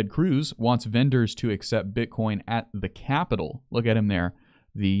 Senator Ted Cruz wants vendors to accept Bitcoin at the Capitol. Look at him there,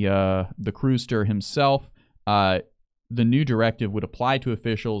 the Cruzster himself. the new directive would apply to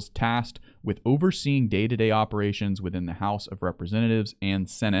officials tasked with overseeing day-to-day operations within the House of Representatives and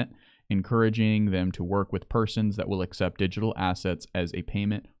Senate, encouraging them to work with persons that will accept digital assets as a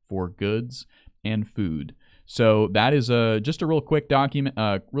payment for goods and food. So that is just a real quick document,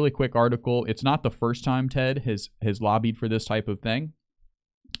 really quick article. It's not the first time Ted has lobbied for this type of thing,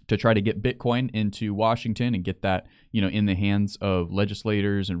 to try to get Bitcoin into Washington and get that, in the hands of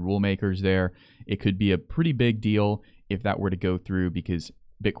legislators and rulemakers there. It could be a pretty big deal if that were to go through, because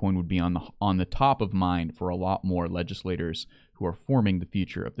Bitcoin would be on the top of mind for a lot more legislators who are forming the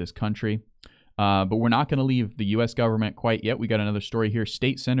future of this country. But we're not going to leave the U.S. government quite yet. We got another story here.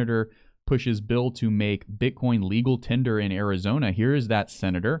 State senator pushes bill to make Bitcoin legal tender in Arizona. Here is that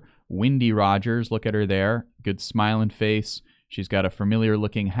senator, Wendy Rogers. Look at her there. Good smiling face. She's got a familiar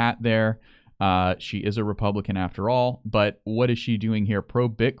looking hat there. She is a Republican after all, but what is she doing here? Pro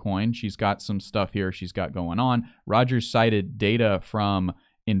Bitcoin. She's got some stuff here she's got going on. Rogers cited data from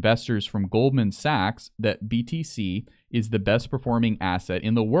investors from Goldman Sachs that BTC is the best performing asset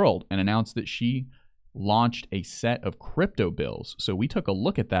in the world, and announced that she launched a set of crypto bills. So we took a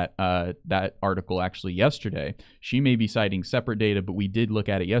look at that article actually yesterday. She may be citing separate data, but we did look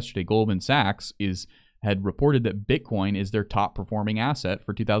at it yesterday. Goldman Sachs had reported that Bitcoin is their top performing asset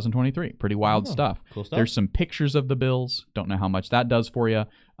for 2023. Pretty wild stuff. Cool stuff. There's some pictures of the bills. Don't know how much that does for you.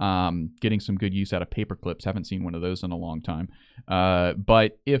 Getting some good use out of paper clips. Haven't seen one of those in a long time.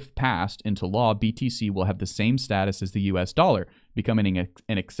 But if passed into law, BTC will have the same status as the US dollar, becoming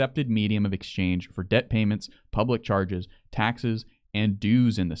an accepted medium of exchange for debt payments, public charges, taxes, and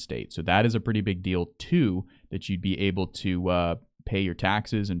dues in the state. So that is a pretty big deal too, that you'd be able to pay your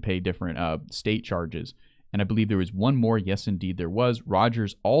taxes and pay different state charges. And I believe there was one more. Yes, indeed, there was.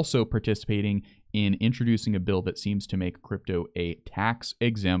 Rogers also participating in introducing a bill that seems to make crypto a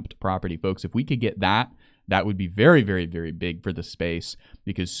tax-exempt property. Folks, if we could get that would be very, very, very big for the space,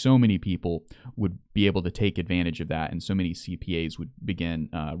 because so many people would be able to take advantage of that, and so many CPAs would begin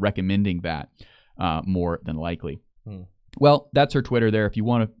recommending that more than likely. Well, that's her Twitter there. If you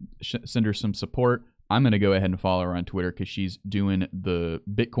want to send her some support, I'm going to go ahead and follow her on Twitter, because she's doing the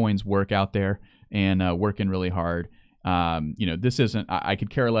Bitcoin's work out there and working really hard. This isn't, I could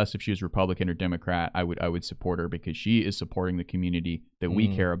care less if she was Republican or Democrat. I would support her, because she is supporting the community that we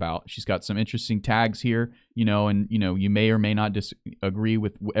care about. She's got some interesting tags here, and you may or may not disagree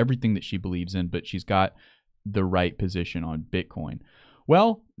with everything that she believes in, but she's got the right position on Bitcoin.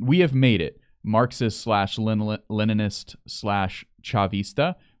 Well, we have made it.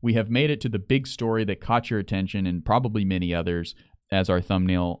 Marxist/Leninist/Chavista. We have made it to the big story that caught your attention, and probably many others, as our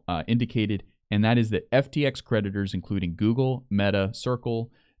thumbnail indicated, and that is that FTX creditors, including Google, Meta, Circle,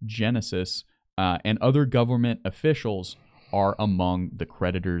 Genesis, and other government officials, are among the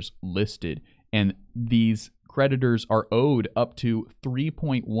creditors listed. And these creditors are owed up to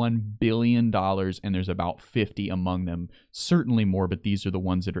 $3.1 billion, and there's about 50 among them. Certainly more, but these are the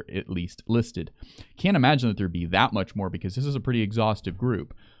ones that are at least listed. Can't imagine that there'd be that much more, because this is a pretty exhaustive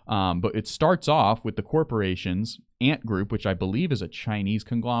group. But it starts off with the corporations, Ant Group, which I believe is a Chinese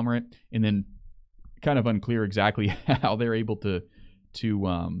conglomerate, and then kind of unclear exactly how they're able to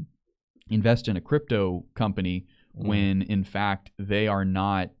invest in a crypto company when in fact they are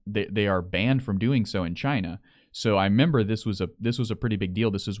not. They are banned from doing so in China. So I remember this was a pretty big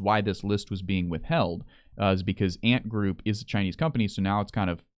deal. This is why this list was being withheld, is because Ant Group is a Chinese company. So now it's kind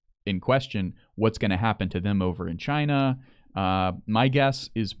of in question what's going to happen to them over in China. My guess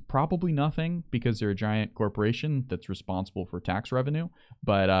is probably nothing, because they're a giant corporation that's responsible for tax revenue.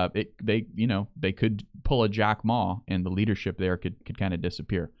 But they could pull a Jack Ma, and the leadership there could kind of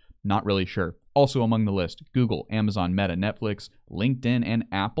disappear. Not really sure. Also among the list, Google, Amazon, Meta, Netflix, LinkedIn, and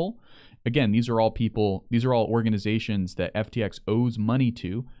Apple. Again, these are all organizations that FTX owes money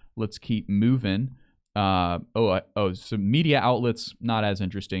to. Let's keep moving. So media outlets, not as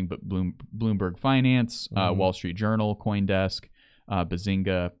interesting, but Bloomberg Finance, Wall Street Journal, CoinDesk,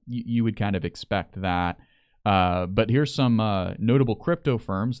 Bazinga. You would kind of expect that. But here's some notable crypto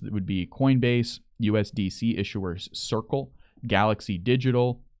firms that would be Coinbase, USDC issuers Circle, Galaxy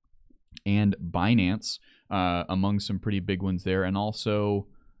Digital, and Binance, among some pretty big ones there. And also,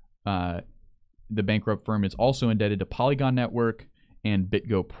 the bankrupt firm is also indebted to Polygon Network and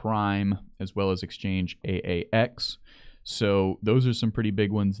BitGo Prime, as well as exchange AAX. So those are some pretty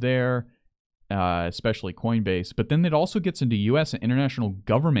big ones there, especially Coinbase. But then it also gets into U.S. and international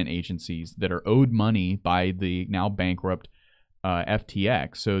government agencies that are owed money by the now bankrupt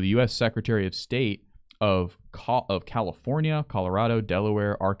FTX. So the U.S. Secretary of State of California, Colorado,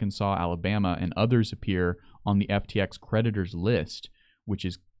 Delaware, Arkansas, Alabama, and others appear on the FTX creditors list, which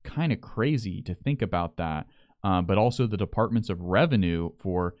is kind of crazy to think about that. but also the departments of revenue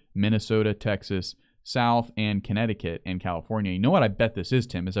for Minnesota, Texas, South, and Connecticut and California. You know what I bet this is,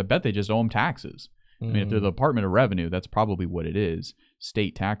 Tim? Is I bet they just owe them taxes. I mean, if they're the Department of Revenue, that's probably what it is.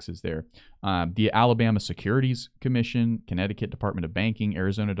 State taxes there. The Alabama Securities Commission, Connecticut Department of Banking,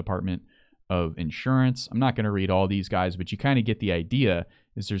 Arizona Department of Insurance. I'm not going to read all these guys, but you kind of get the idea.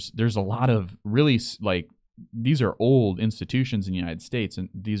 There's a lot of really, like, these are old institutions in the United States, and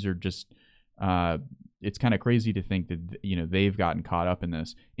these are just it's kind of crazy to think that, you know, they've gotten caught up in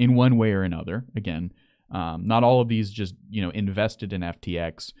this in one way or another. Again, not all of these just, you know, invested in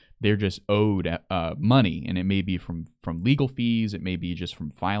FTX. They're just owed money, and it may be from legal fees. It may be just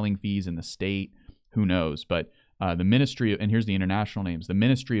from filing fees in the state. Who knows? But the Ministry, and here's the international names: the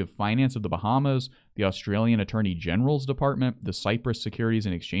Ministry of Finance of the Bahamas, the Australian Attorney General's Department, the Cyprus Securities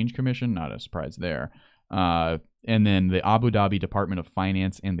and Exchange Commission, not a surprise there, and then the Abu Dhabi Department of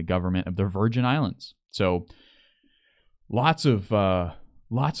Finance and the government of the Virgin Islands. So lots of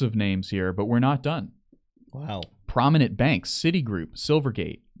names here, but we're not done. Wow. Prominent banks: Citi Group,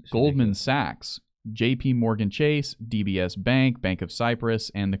 Silvergate, Goldman Sachs, JP Morgan Chase, DBS Bank, Bank of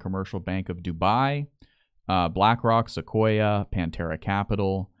Cyprus, and the Commercial Bank of Dubai, BlackRock, Sequoia, Pantera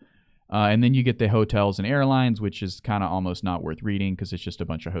Capital. And then you get the hotels and airlines, which is kind of almost not worth reading because it's just a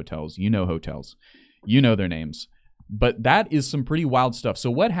bunch of hotels. You know hotels. You know their names. But that is some pretty wild stuff. So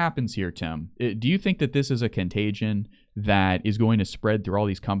what happens here, Tim? Do you think that this is a contagion that is going to spread through all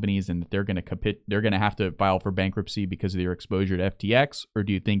these companies and that they're going to have to file for bankruptcy because of their exposure to FTX? Or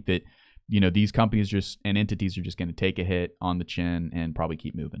do you think that, you know, these companies and entities are just going to take a hit on the chin and probably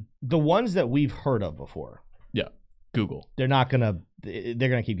keep moving? The ones that we've heard of before. Yeah. Google. They're gonna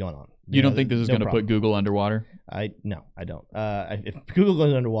keep going on. You don't think this is going to put Google underwater? No, I don't. If Google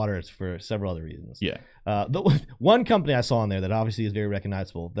goes underwater, it's for several other reasons. Yeah. The one company I saw in there that obviously is very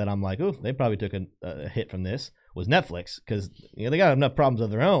recognizable that I'm like, oh, they probably took a hit from this was Netflix, because, you know, they got enough problems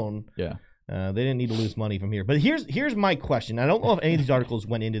of their own. Yeah. They didn't need to lose money from here. But here's my question. I don't know if any of these articles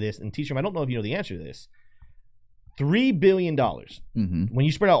went into this, and T-Shirt, I don't know if you know the answer to this. $3 billion. Mm-hmm. When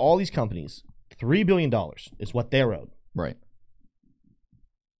you spread out all these companies, $3 billion is what they're owed. Right.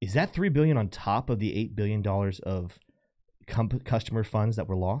 Is that $3 billion on top of the $8 billion of customer funds that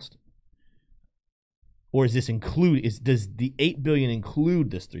were lost? Or is this does the $8 billion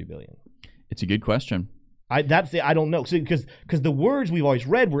include this $3 billion? It's a good question. I don't know. So, because the words we've always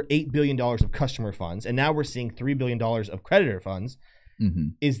read were $8 billion of customer funds, and now we're seeing $3 billion of creditor funds. Mm-hmm.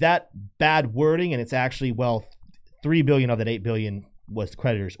 Is that bad wording? And it's actually, well, $3 billion of that $8 billion was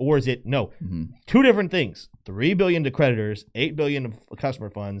creditors, or is it no? Mm-hmm. Two different things: $3 billion to creditors, $8 billion of customer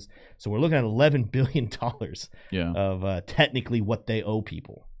funds. So we're looking at $11 billion of technically what they owe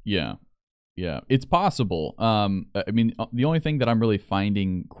people. Yeah, it's possible. I mean, the only thing that I'm really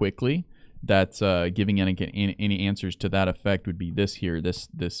finding quickly that's giving any answers to that effect would be this here,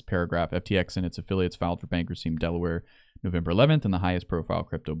 this paragraph: FTX and its affiliates filed for bankruptcy in Delaware November 11th in the highest profile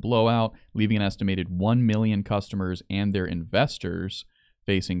crypto blowout, leaving an estimated 1 million customers and their investors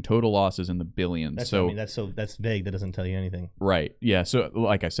facing total losses in the billions. That's vague. That doesn't tell you anything. Right. Yeah. So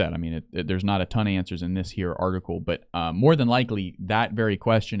like I said, I mean, there's not a ton of answers in this here article, but more than likely that very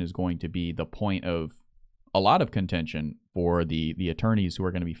question is going to be the point of a lot of contention for the attorneys who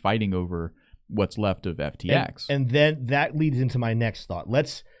are going to be fighting over what's left of FTX. And then that leads into my next thought.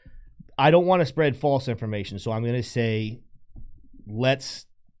 I don't want to spread false information, so I'm going to say let's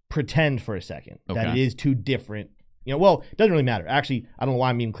pretend for a second that it is two different. You know, well, it doesn't really matter. Actually, I don't know why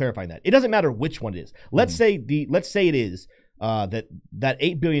I'm even clarifying that. It doesn't matter which one it is. Let's say it is that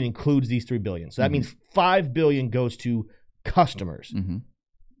 $8 billion includes these $3 billion. So that means $5 billion goes to customers. Mm-hmm.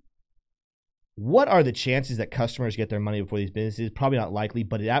 What are the chances that customers get their money before these businesses? Probably not likely,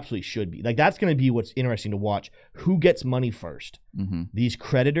 but it absolutely should be. Like, that's going to be what's interesting to watch. Who gets money first? Mm-hmm. These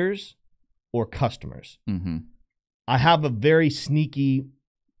creditors or customers? Mm-hmm. I have a very sneaky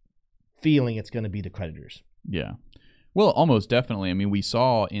feeling it's going to be the creditors. Yeah. Well, almost definitely. I mean, we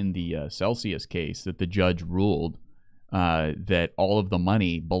saw in the Celsius case that the judge ruled that all of the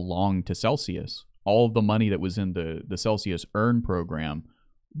money belonged to Celsius. All of the money that was in the Celsius Earn program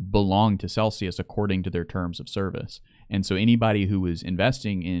belonged to Celsius according to their terms of service. And so anybody who was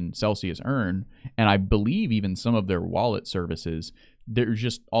investing in Celsius Earn, and I believe even some of their wallet services, there's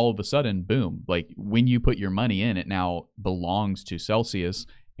just all of a sudden, boom, like when you put your money in, it now belongs to Celsius.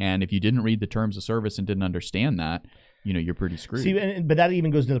 And if you didn't read the terms of service and didn't understand that, you know, you're pretty screwed. See, but that even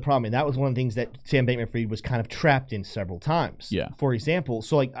goes into the problem. And that was one of the things that Sam Bankman-Fried was kind of trapped in several times. Yeah. For example,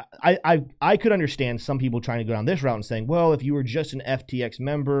 so like I could understand some people trying to go down this route and saying, well, if you were just an FTX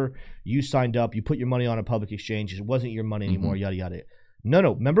member, you signed up, you put your money on a public exchange, it wasn't your money anymore, yada, yada.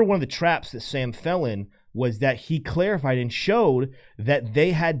 No. Remember one of the traps that Sam fell in was that he clarified and showed that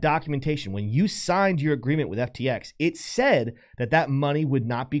they had documentation. When you signed your agreement with FTX, it said that that money would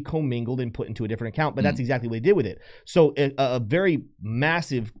not be commingled and put into a different account, but that's exactly what they did with it. So a very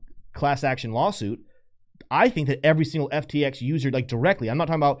massive class action lawsuit. I think that every single FTX user, like directly, I'm not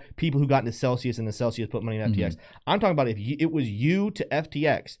talking about people who got into Celsius and the Celsius put money in FTX. I'm talking about if it was you to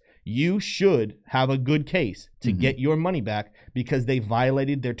FTX, you should have a good case to get your money back because they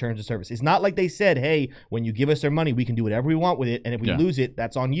violated their terms of service. It's not like they said, hey, when you give us our money, we can do whatever we want with it. And if we lose it,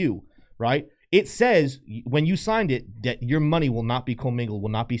 that's on you, right? It says when you signed it that your money will not be commingled, will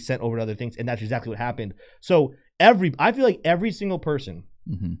not be sent over to other things. And that's exactly what happened. So I feel like every single person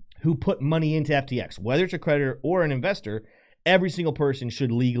who put money into FTX, whether it's a creditor or an investor, every single person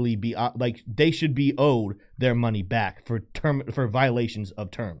should legally be they should be owed their money back for violations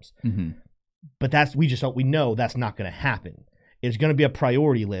of terms. But we know that's not going to happen. It's going to be a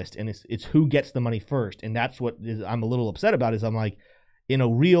priority list, and it's who gets the money first, and that's what I'm a little upset about. Is I'm like, in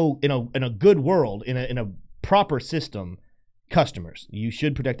a good world, in a proper system, customers, you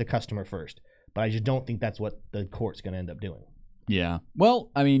should protect the customer first. But I just don't think that's what the court's going to end up doing. Yeah.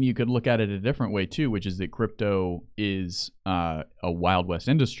 Well, I mean, you could look at it a different way too, which is that crypto is a Wild West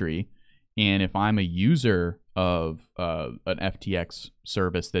industry. And if I'm a user of an FTX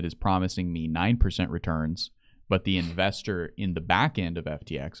service that is promising me 9% returns, but the investor in the back end of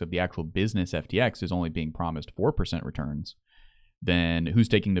FTX, of the actual business FTX, is only being promised 4% returns, then who's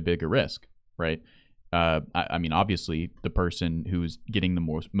taking the bigger risk, right? I mean, obviously, the person who's getting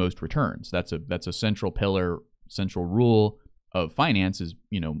the most returns. That's a central rule of finance is,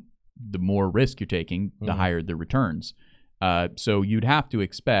 the more risk you're taking, the higher the returns. So you'd have to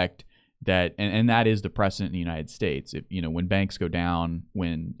expect that, and that is the precedent in the United States. If, when banks go down,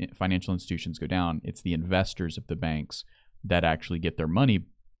 when financial institutions go down, it's the investors of the banks that actually get their money.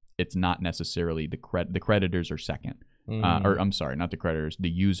 It's not necessarily the creditors are second. Or I'm sorry, not the creditors, the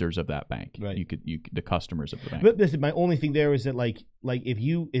users of that bank. Right. The customers of the bank. But listen, my only thing there is that like if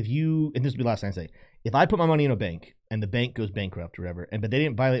you, and this will be the last thing I say, if I put my money in a bank and the bank goes bankrupt or whatever, but they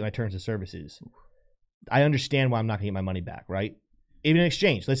didn't violate my terms of services, I understand why I'm not gonna get my money back, right? Even in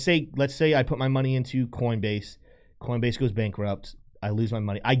exchange, let's say I put my money into Coinbase goes bankrupt, I lose my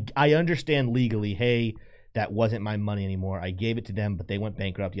money. I understand legally, hey, that wasn't my money anymore. I gave it to them, but they went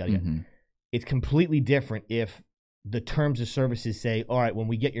bankrupt. Yada yada. It's completely different if the terms of services say, all right, when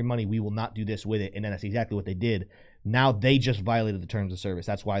we get your money, we will not do this with it. And then that's exactly what they did. Now they just violated the terms of service.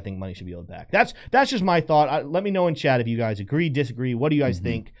 That's why I think money should be owed back. That's just my thought. Let me know in chat if you guys agree, disagree. What do you guys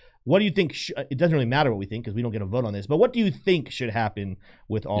think? What do you think? It doesn't really matter what we think because we don't get a vote on this. But what do you think should happen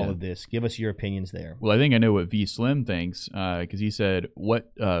with all of this? Give us your opinions there. Well, I think I know what V Slim thinks because he said,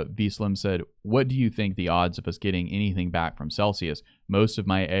 V Slim said, what do you think the odds of us getting anything back from Celsius? Most of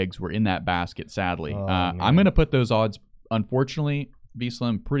my eggs were in that basket, sadly. I'm going to put those odds, unfortunately, V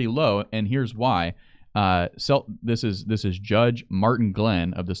Slim, pretty low. And here's why. This is Judge Martin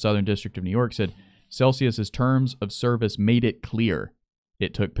Glenn of the Southern District of New York said, Celsius's terms of service made it clear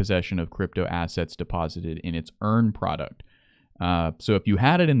it took possession of crypto assets deposited in its earn product. So if you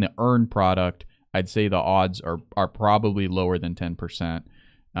had it in the earn product, I'd say the odds are probably lower than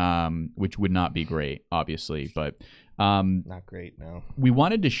 10%, which would not be great, obviously. But not great, no. We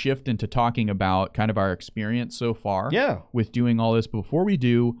wanted to shift into talking about kind of our experience so far with doing all this. Before we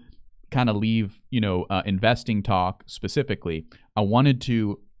do kind of leave, investing talk specifically, I wanted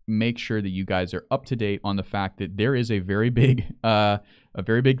to make sure that you guys are up to date on the fact that there is a very big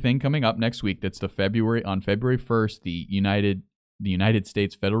thing coming up next week. That's on February 1st, the United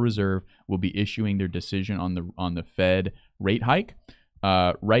States Federal Reserve will be issuing their decision on the Fed rate hike.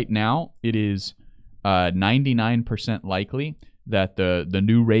 Right now, it is 99% likely that the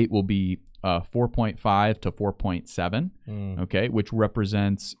new rate will be 4.5 to 4.7. Okay, which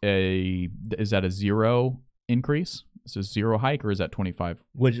represents is that a zero increase? Is this zero hike or is that 25?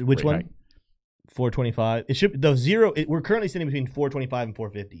 Which one? Hike? 425. It should the zero. We're currently sitting between 425 and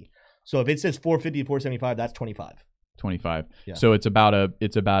 450. So if it says 450 to 475, that's 25. 25. Yeah. So it's about a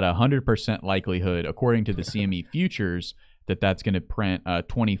 100% likelihood, according to the CME futures, that's going to print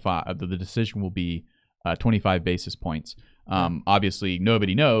 25. The decision will be 25 basis points. Obviously,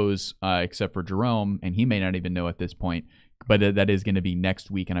 nobody knows except for Jerome, and he may not even know at this point. But that is going to be next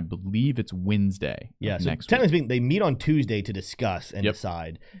week, and I believe it's Wednesday. Yeah, so technically speaking, they meet on Tuesday to discuss and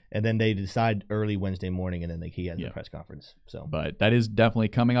decide, and then they decide early Wednesday morning, and then he has a press conference. So, but that is definitely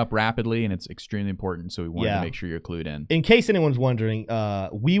coming up rapidly, and it's extremely important. So we wanted to make sure you're clued in. In case anyone's wondering,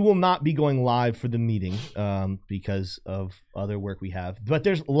 we will not be going live for the meeting because of other work we have. But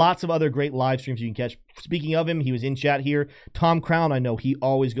there's lots of other great live streams you can catch. Speaking of him, he was in chat here. Tom Crown, I know he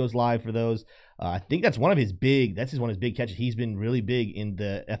always goes live for those. I think that's one of his big catches. He's been really big in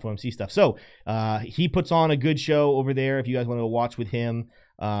the FOMC stuff. So he puts on a good show over there if you guys want to watch with him.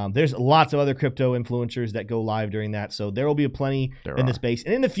 There's lots of other crypto influencers that go live during that. So there will be plenty in the space.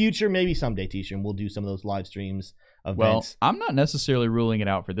 And in the future, maybe someday, T-Shirt, we'll do some of those live streams. Events. Well, I'm not necessarily ruling it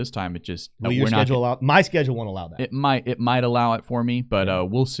out for this time. It just your schedule allow? My schedule won't allow that. It might allow it for me, but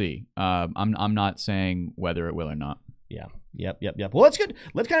we'll see. I'm not saying whether it will or not. Yeah. Yep. Well, that's good.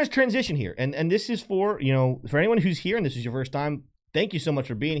 Let's kind of transition here, and this is for for anyone who's here and this is your first time. Thank you so much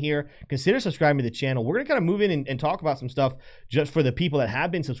for being here. Consider subscribing to the channel. We're gonna kind of move in and talk about some stuff just for the people that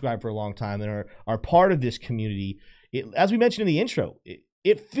have been subscribed for a long time and are part of this community. As we mentioned in the intro.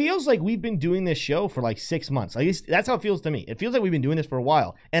 It feels like we've been doing this show for like 6 months. At least that's how it feels to me. It feels like we've been doing this for a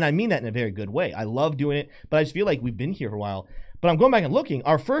while. And I mean that in a very good way. I love doing it, but I just feel like we've been here for a while. But I'm going back and looking.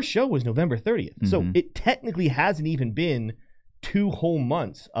 Our first show was November 30th. Mm-hmm. So it technically hasn't even been 2 whole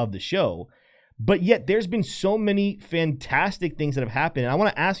months of the show. But yet there's been so many fantastic things that have happened. And I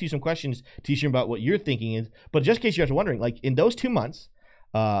want to ask you some questions, T-Shirt, about what you're thinking is. But just in case you guys are wondering, like in those 2 months,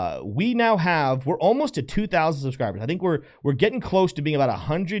 we're almost to 2,000 subscribers. I think we're getting close to being about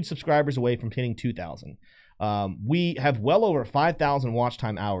 100 subscribers away from hitting 2,000. We have well over 5,000 watch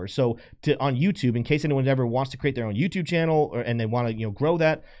time hours. So on YouTube, in case anyone ever wants to create their own YouTube channel and they want to grow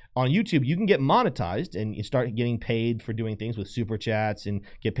that on YouTube, you can get monetized and you start getting paid for doing things with super chats and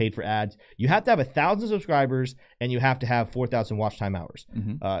get paid for ads. You have to have 1,000 subscribers and you have to have 4,000 watch time hours.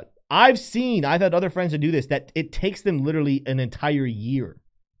 Mm-hmm. I've had other friends that do this, that it takes them literally an entire year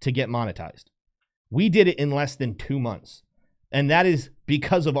to get monetized. We did it in less than 2 months. And that is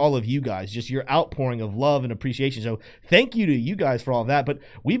because of all of you guys, just your outpouring of love and appreciation. So thank you to you guys for all of that. But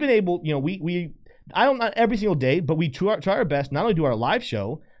we've been able, not every single day, but we try our best, not only do our live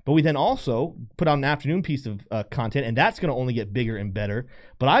show, but we then also put out an afternoon piece of content, and that's going to only get bigger and better.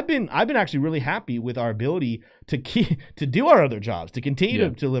 But I've been actually really happy with our ability to do our other jobs, to continue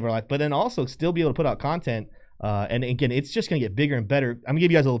to live our life, but then also still be able to put out content. And again, it's just going to get bigger and better. I'm going to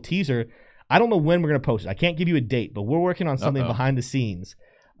give you guys a little teaser. I don't know when we're going to post it. I can't give you a date, but we're working on something behind the scenes.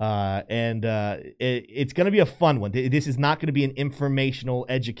 It's going to be a fun one. This is not going to be an informational,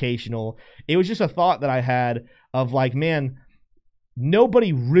 educational. It was just a thought that I had of like, man,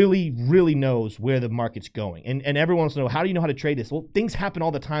 nobody really, really knows where the market's going. And everyone wants to know, how do you know how to trade this? Well, things happen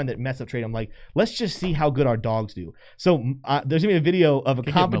all the time that mess up trade. I'm like, let's just see how good our dogs do. So there's going to be a video of a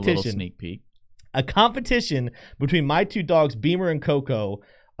competition. Give them a little sneak peek. A competition between my 2 dogs, Beamer and Coco.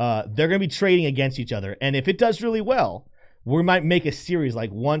 They're going to be trading against each other. And if it does really well, we might make a series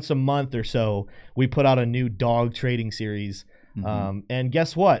like once a month or so. We put out a new dog trading series. Mm-hmm. And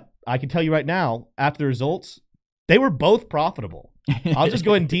guess what? I can tell you right now, after the results, they were both profitable. I'll just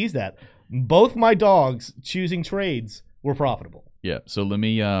go ahead and tease that. Both my dogs choosing trades were profitable. Yeah. So let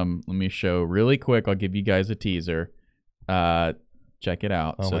me show really quick. I'll give you guys a teaser. Check it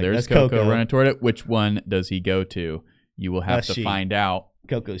out. So there's Coco running toward it. Which one does he go to? You will have to find out.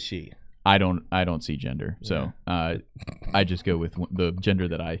 Coco's she. I don't see gender. So I just go with the gender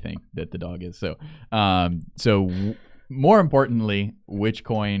that I think that the dog is. So more importantly, which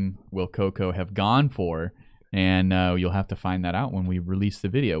coin will Coco have gone for? And you'll have to find that out when we release the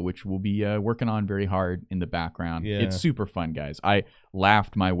video, which we'll be working on very hard in the background. Yeah. It's super fun, guys. I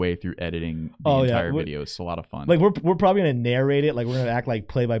laughed my way through editing the entire video. It's a lot of fun. Like we're probably gonna narrate it, like we're gonna act like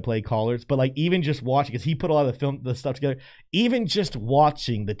play-by-play callers. But like even just watching, because he put a lot of the stuff together. Even just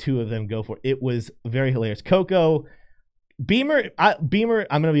watching the 2 of them go for it was very hilarious. Coco, Beamer. I'm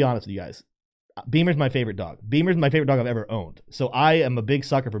gonna be honest with you guys. Beamer's my favorite dog. Beamer's my favorite dog I've ever owned. So I am a big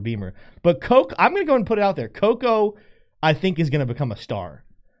sucker for Beamer. But Coco, I'm going to go and put it out there. Coco, I think, is going to become a star.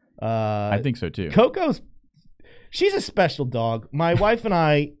 I think so, too. She's a special dog. My wife and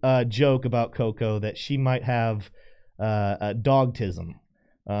I joke about Coco that she might have a dogtism.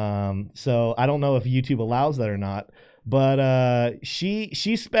 So I don't know if YouTube allows that or not. But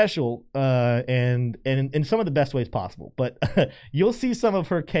she's special and in some of the best ways possible. But you'll see some of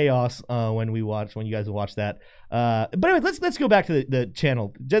her chaos when you guys watch that. But anyways, let's go back to the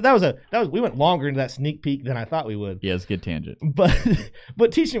channel. We went longer into that sneak peek than I thought we would. Yeah, it's a good tangent.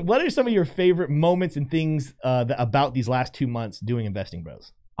 But T-Shirt, what are some of your favorite moments and things about these last 2 months doing Investing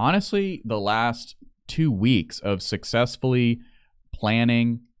Bros? Honestly, the last 2 weeks of successfully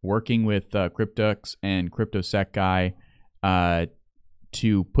planning, working with Cryptux and CryptoSec Guy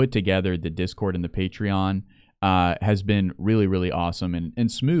to put together the Discord and the Patreon has been really, really awesome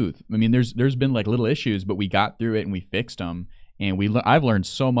and smooth. I mean, there's been like little issues, but we got through it and we fixed them. And I've learned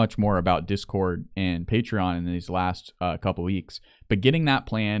so much more about Discord and Patreon in these last couple weeks. But getting that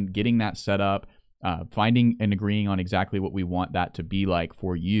planned, getting that set up, finding and agreeing on exactly what we want that to be like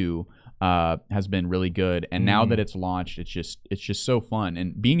for you has been really good. And now that it's launched, it's just so fun.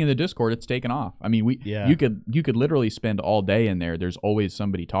 And being in the Discord, it's taken off. I mean, you could literally spend all day in there. There's always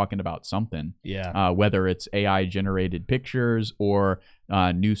somebody talking about something. Yeah. Whether it's AI generated pictures or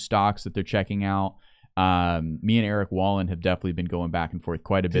new stocks that they're checking out. Me and Eric Wallen have definitely been going back and forth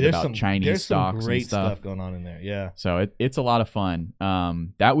quite a bit about Chinese stocks some great and stuff. stuff going on in there. Yeah. So it's a lot of fun.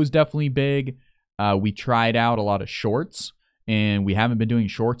 That was definitely big. We tried out a lot of shorts, and we haven't been doing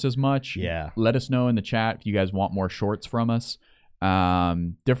shorts as much. Yeah. Let us know in the chat if you guys want more shorts from us.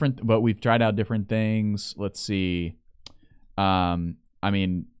 But we've tried out different things. Let's see. I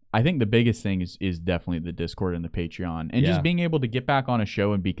mean, I think the biggest thing is definitely the Discord and the Patreon, and just being able to get back on a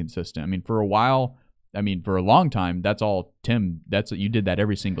show and be consistent. I mean, for a long time, that's all Tim. You did that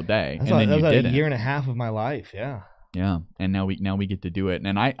every single day, That was a year and a half of my life. Yeah. Yeah, and now we get to do it,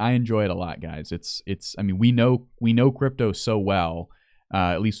 and I enjoy it a lot, guys. It's I mean, we know crypto so well,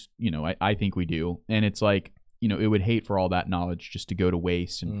 at least I think we do, and it's like it would hate for all that knowledge just to go to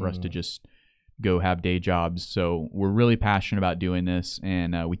waste and for us to just go have day jobs. So we're really passionate about doing this,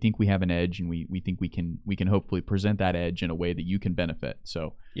 and we think we have an edge, and we think we can hopefully present that edge in a way that you can benefit.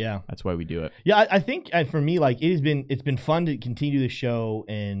 So yeah, that's why we do it. Yeah, I think for me, like it's been fun to continue the show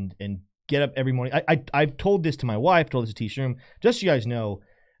and get up every morning. I've told this to my wife, told this to T-Shroom, just so you guys know,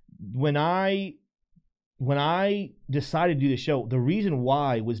 when I decided to do the show, the reason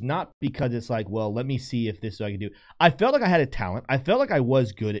why was not because it's like, well, let me see if this is what I can do. I felt like I had a talent. I felt like I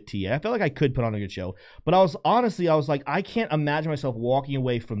was good at TA. I felt like I could put on a good show. But I was like, I can't imagine myself walking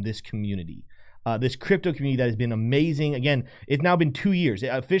away from this community. This crypto community that has been amazing. Again, it's now been 2 years.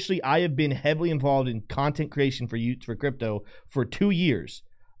 Officially, I have been heavily involved in content creation for crypto for 2 years.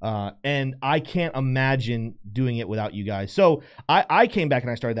 And I can't imagine doing it without you guys. So I came back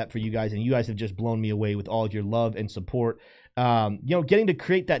and I started that for you guys, and you guys have just blown me away with all of your love and support. Getting to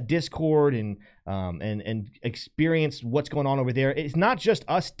create that Discord and experience what's going on over there. It's not just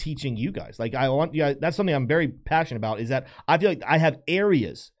us teaching you guys. Like I want you guys, that's something I'm very passionate about, is that I feel like I have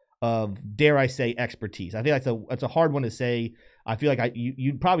areas of, dare I say, expertise. I think that's a hard one to say. I feel like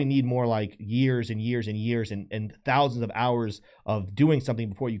you'd probably need more like years and years and years and thousands of hours of doing something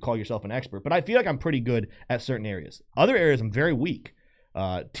before you call yourself an expert. But I feel like I'm pretty good at certain areas. Other areas I'm very weak.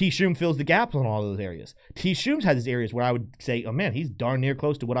 T-Shroom fills the gaps on all those areas. T-Shroom's has his areas where I would say, oh man, he's darn near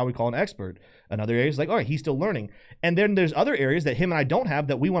close to what I would call an expert. And other areas like, all right, he's still learning. And then there's other areas that him and I don't have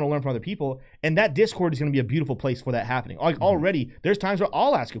that we want to learn from other people. And that Discord is going to be a beautiful place for that happening. Like already, there's times where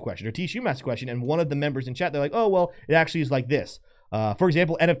I'll ask a question or T-Shroom asks a question, and one of the members in chat, they're like, oh, well, it actually is like this. For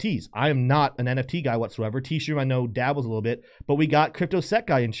example, NFTs. I am not an NFT guy whatsoever. T-Shroom, I know, dabbles a little bit, but we got Crypto Sec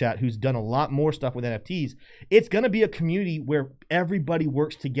guy in chat who's done a lot more stuff with NFTs. It's going to be a community where everybody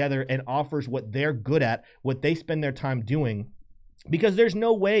works together and offers what they're good at, what they spend their time doing. Because there's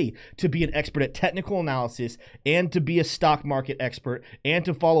no way to be an expert at technical analysis and to be a stock market expert and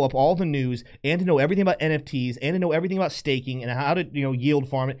to follow up all the news and to know everything about NFTs and to know everything about staking and how to yield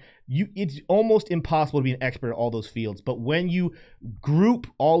farm it. It's almost impossible to be an expert at all those fields. But when you group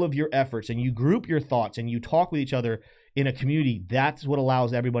all of your efforts and you group your thoughts and you talk with each other in a community, that's what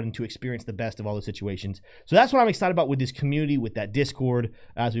allows everybody to experience the best of all the situations. So that's what I'm excited about with this community, with that Discord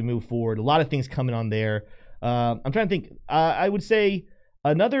as we move forward. A lot of things coming on there. I'm trying to think. I would say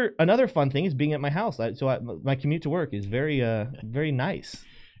another fun thing is being at my house. My commute to work is very nice.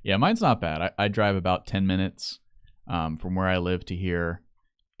 Yeah, mine's not bad. I drive about 10 minutes from where I live to here,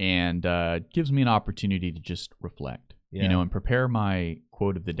 and it gives me an opportunity to just reflect, and prepare my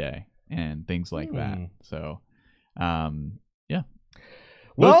quote of the day and things like that. So, yeah.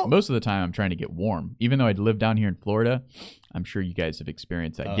 Well, most of the time I'm trying to get warm. Even though I live down here in Florida, I'm sure you guys have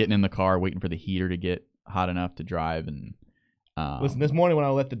experienced that. Getting in the car, waiting for the heater to get hot enough to drive. And listen, this morning when I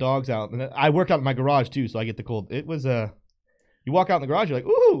let the dogs out, and I work out in my garage too, so I get the cold. It was you walk out in the garage, you're like,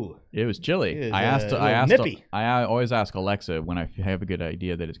 ooh, it was chilly. Nippy. I always ask Alexa when I have a good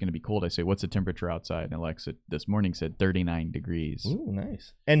idea that it's going to be cold. I say, what's the temperature outside? And Alexa this morning said 39 degrees. Ooh,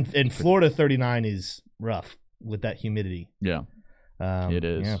 nice. And Florida 39 is rough with that humidity. Yeah, it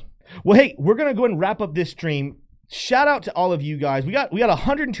is. Yeah. Well, hey, we're gonna go ahead and wrap up this stream. Shout out to all of you guys. We got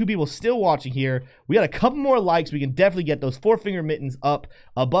 102 people still watching here. We got a couple more likes. We can definitely get those 4-finger mittens up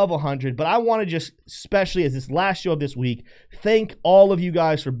above 100. But I want to just, especially as this last show of this week, thank all of you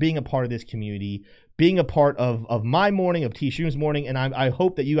guys for being a part of this community, being a part of my morning, of T-Shroom's morning, and I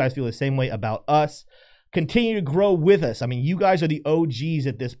hope that you guys feel the same way about us. Continue to grow with us. I mean, you guys are the OGs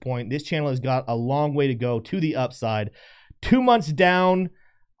at this point. This channel has got a long way to go to the upside. 2 months down,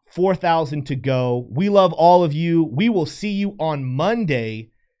 4,000 to go. We love all of you. We will see you on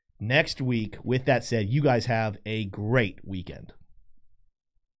Monday next week. With that said, you guys have a great weekend.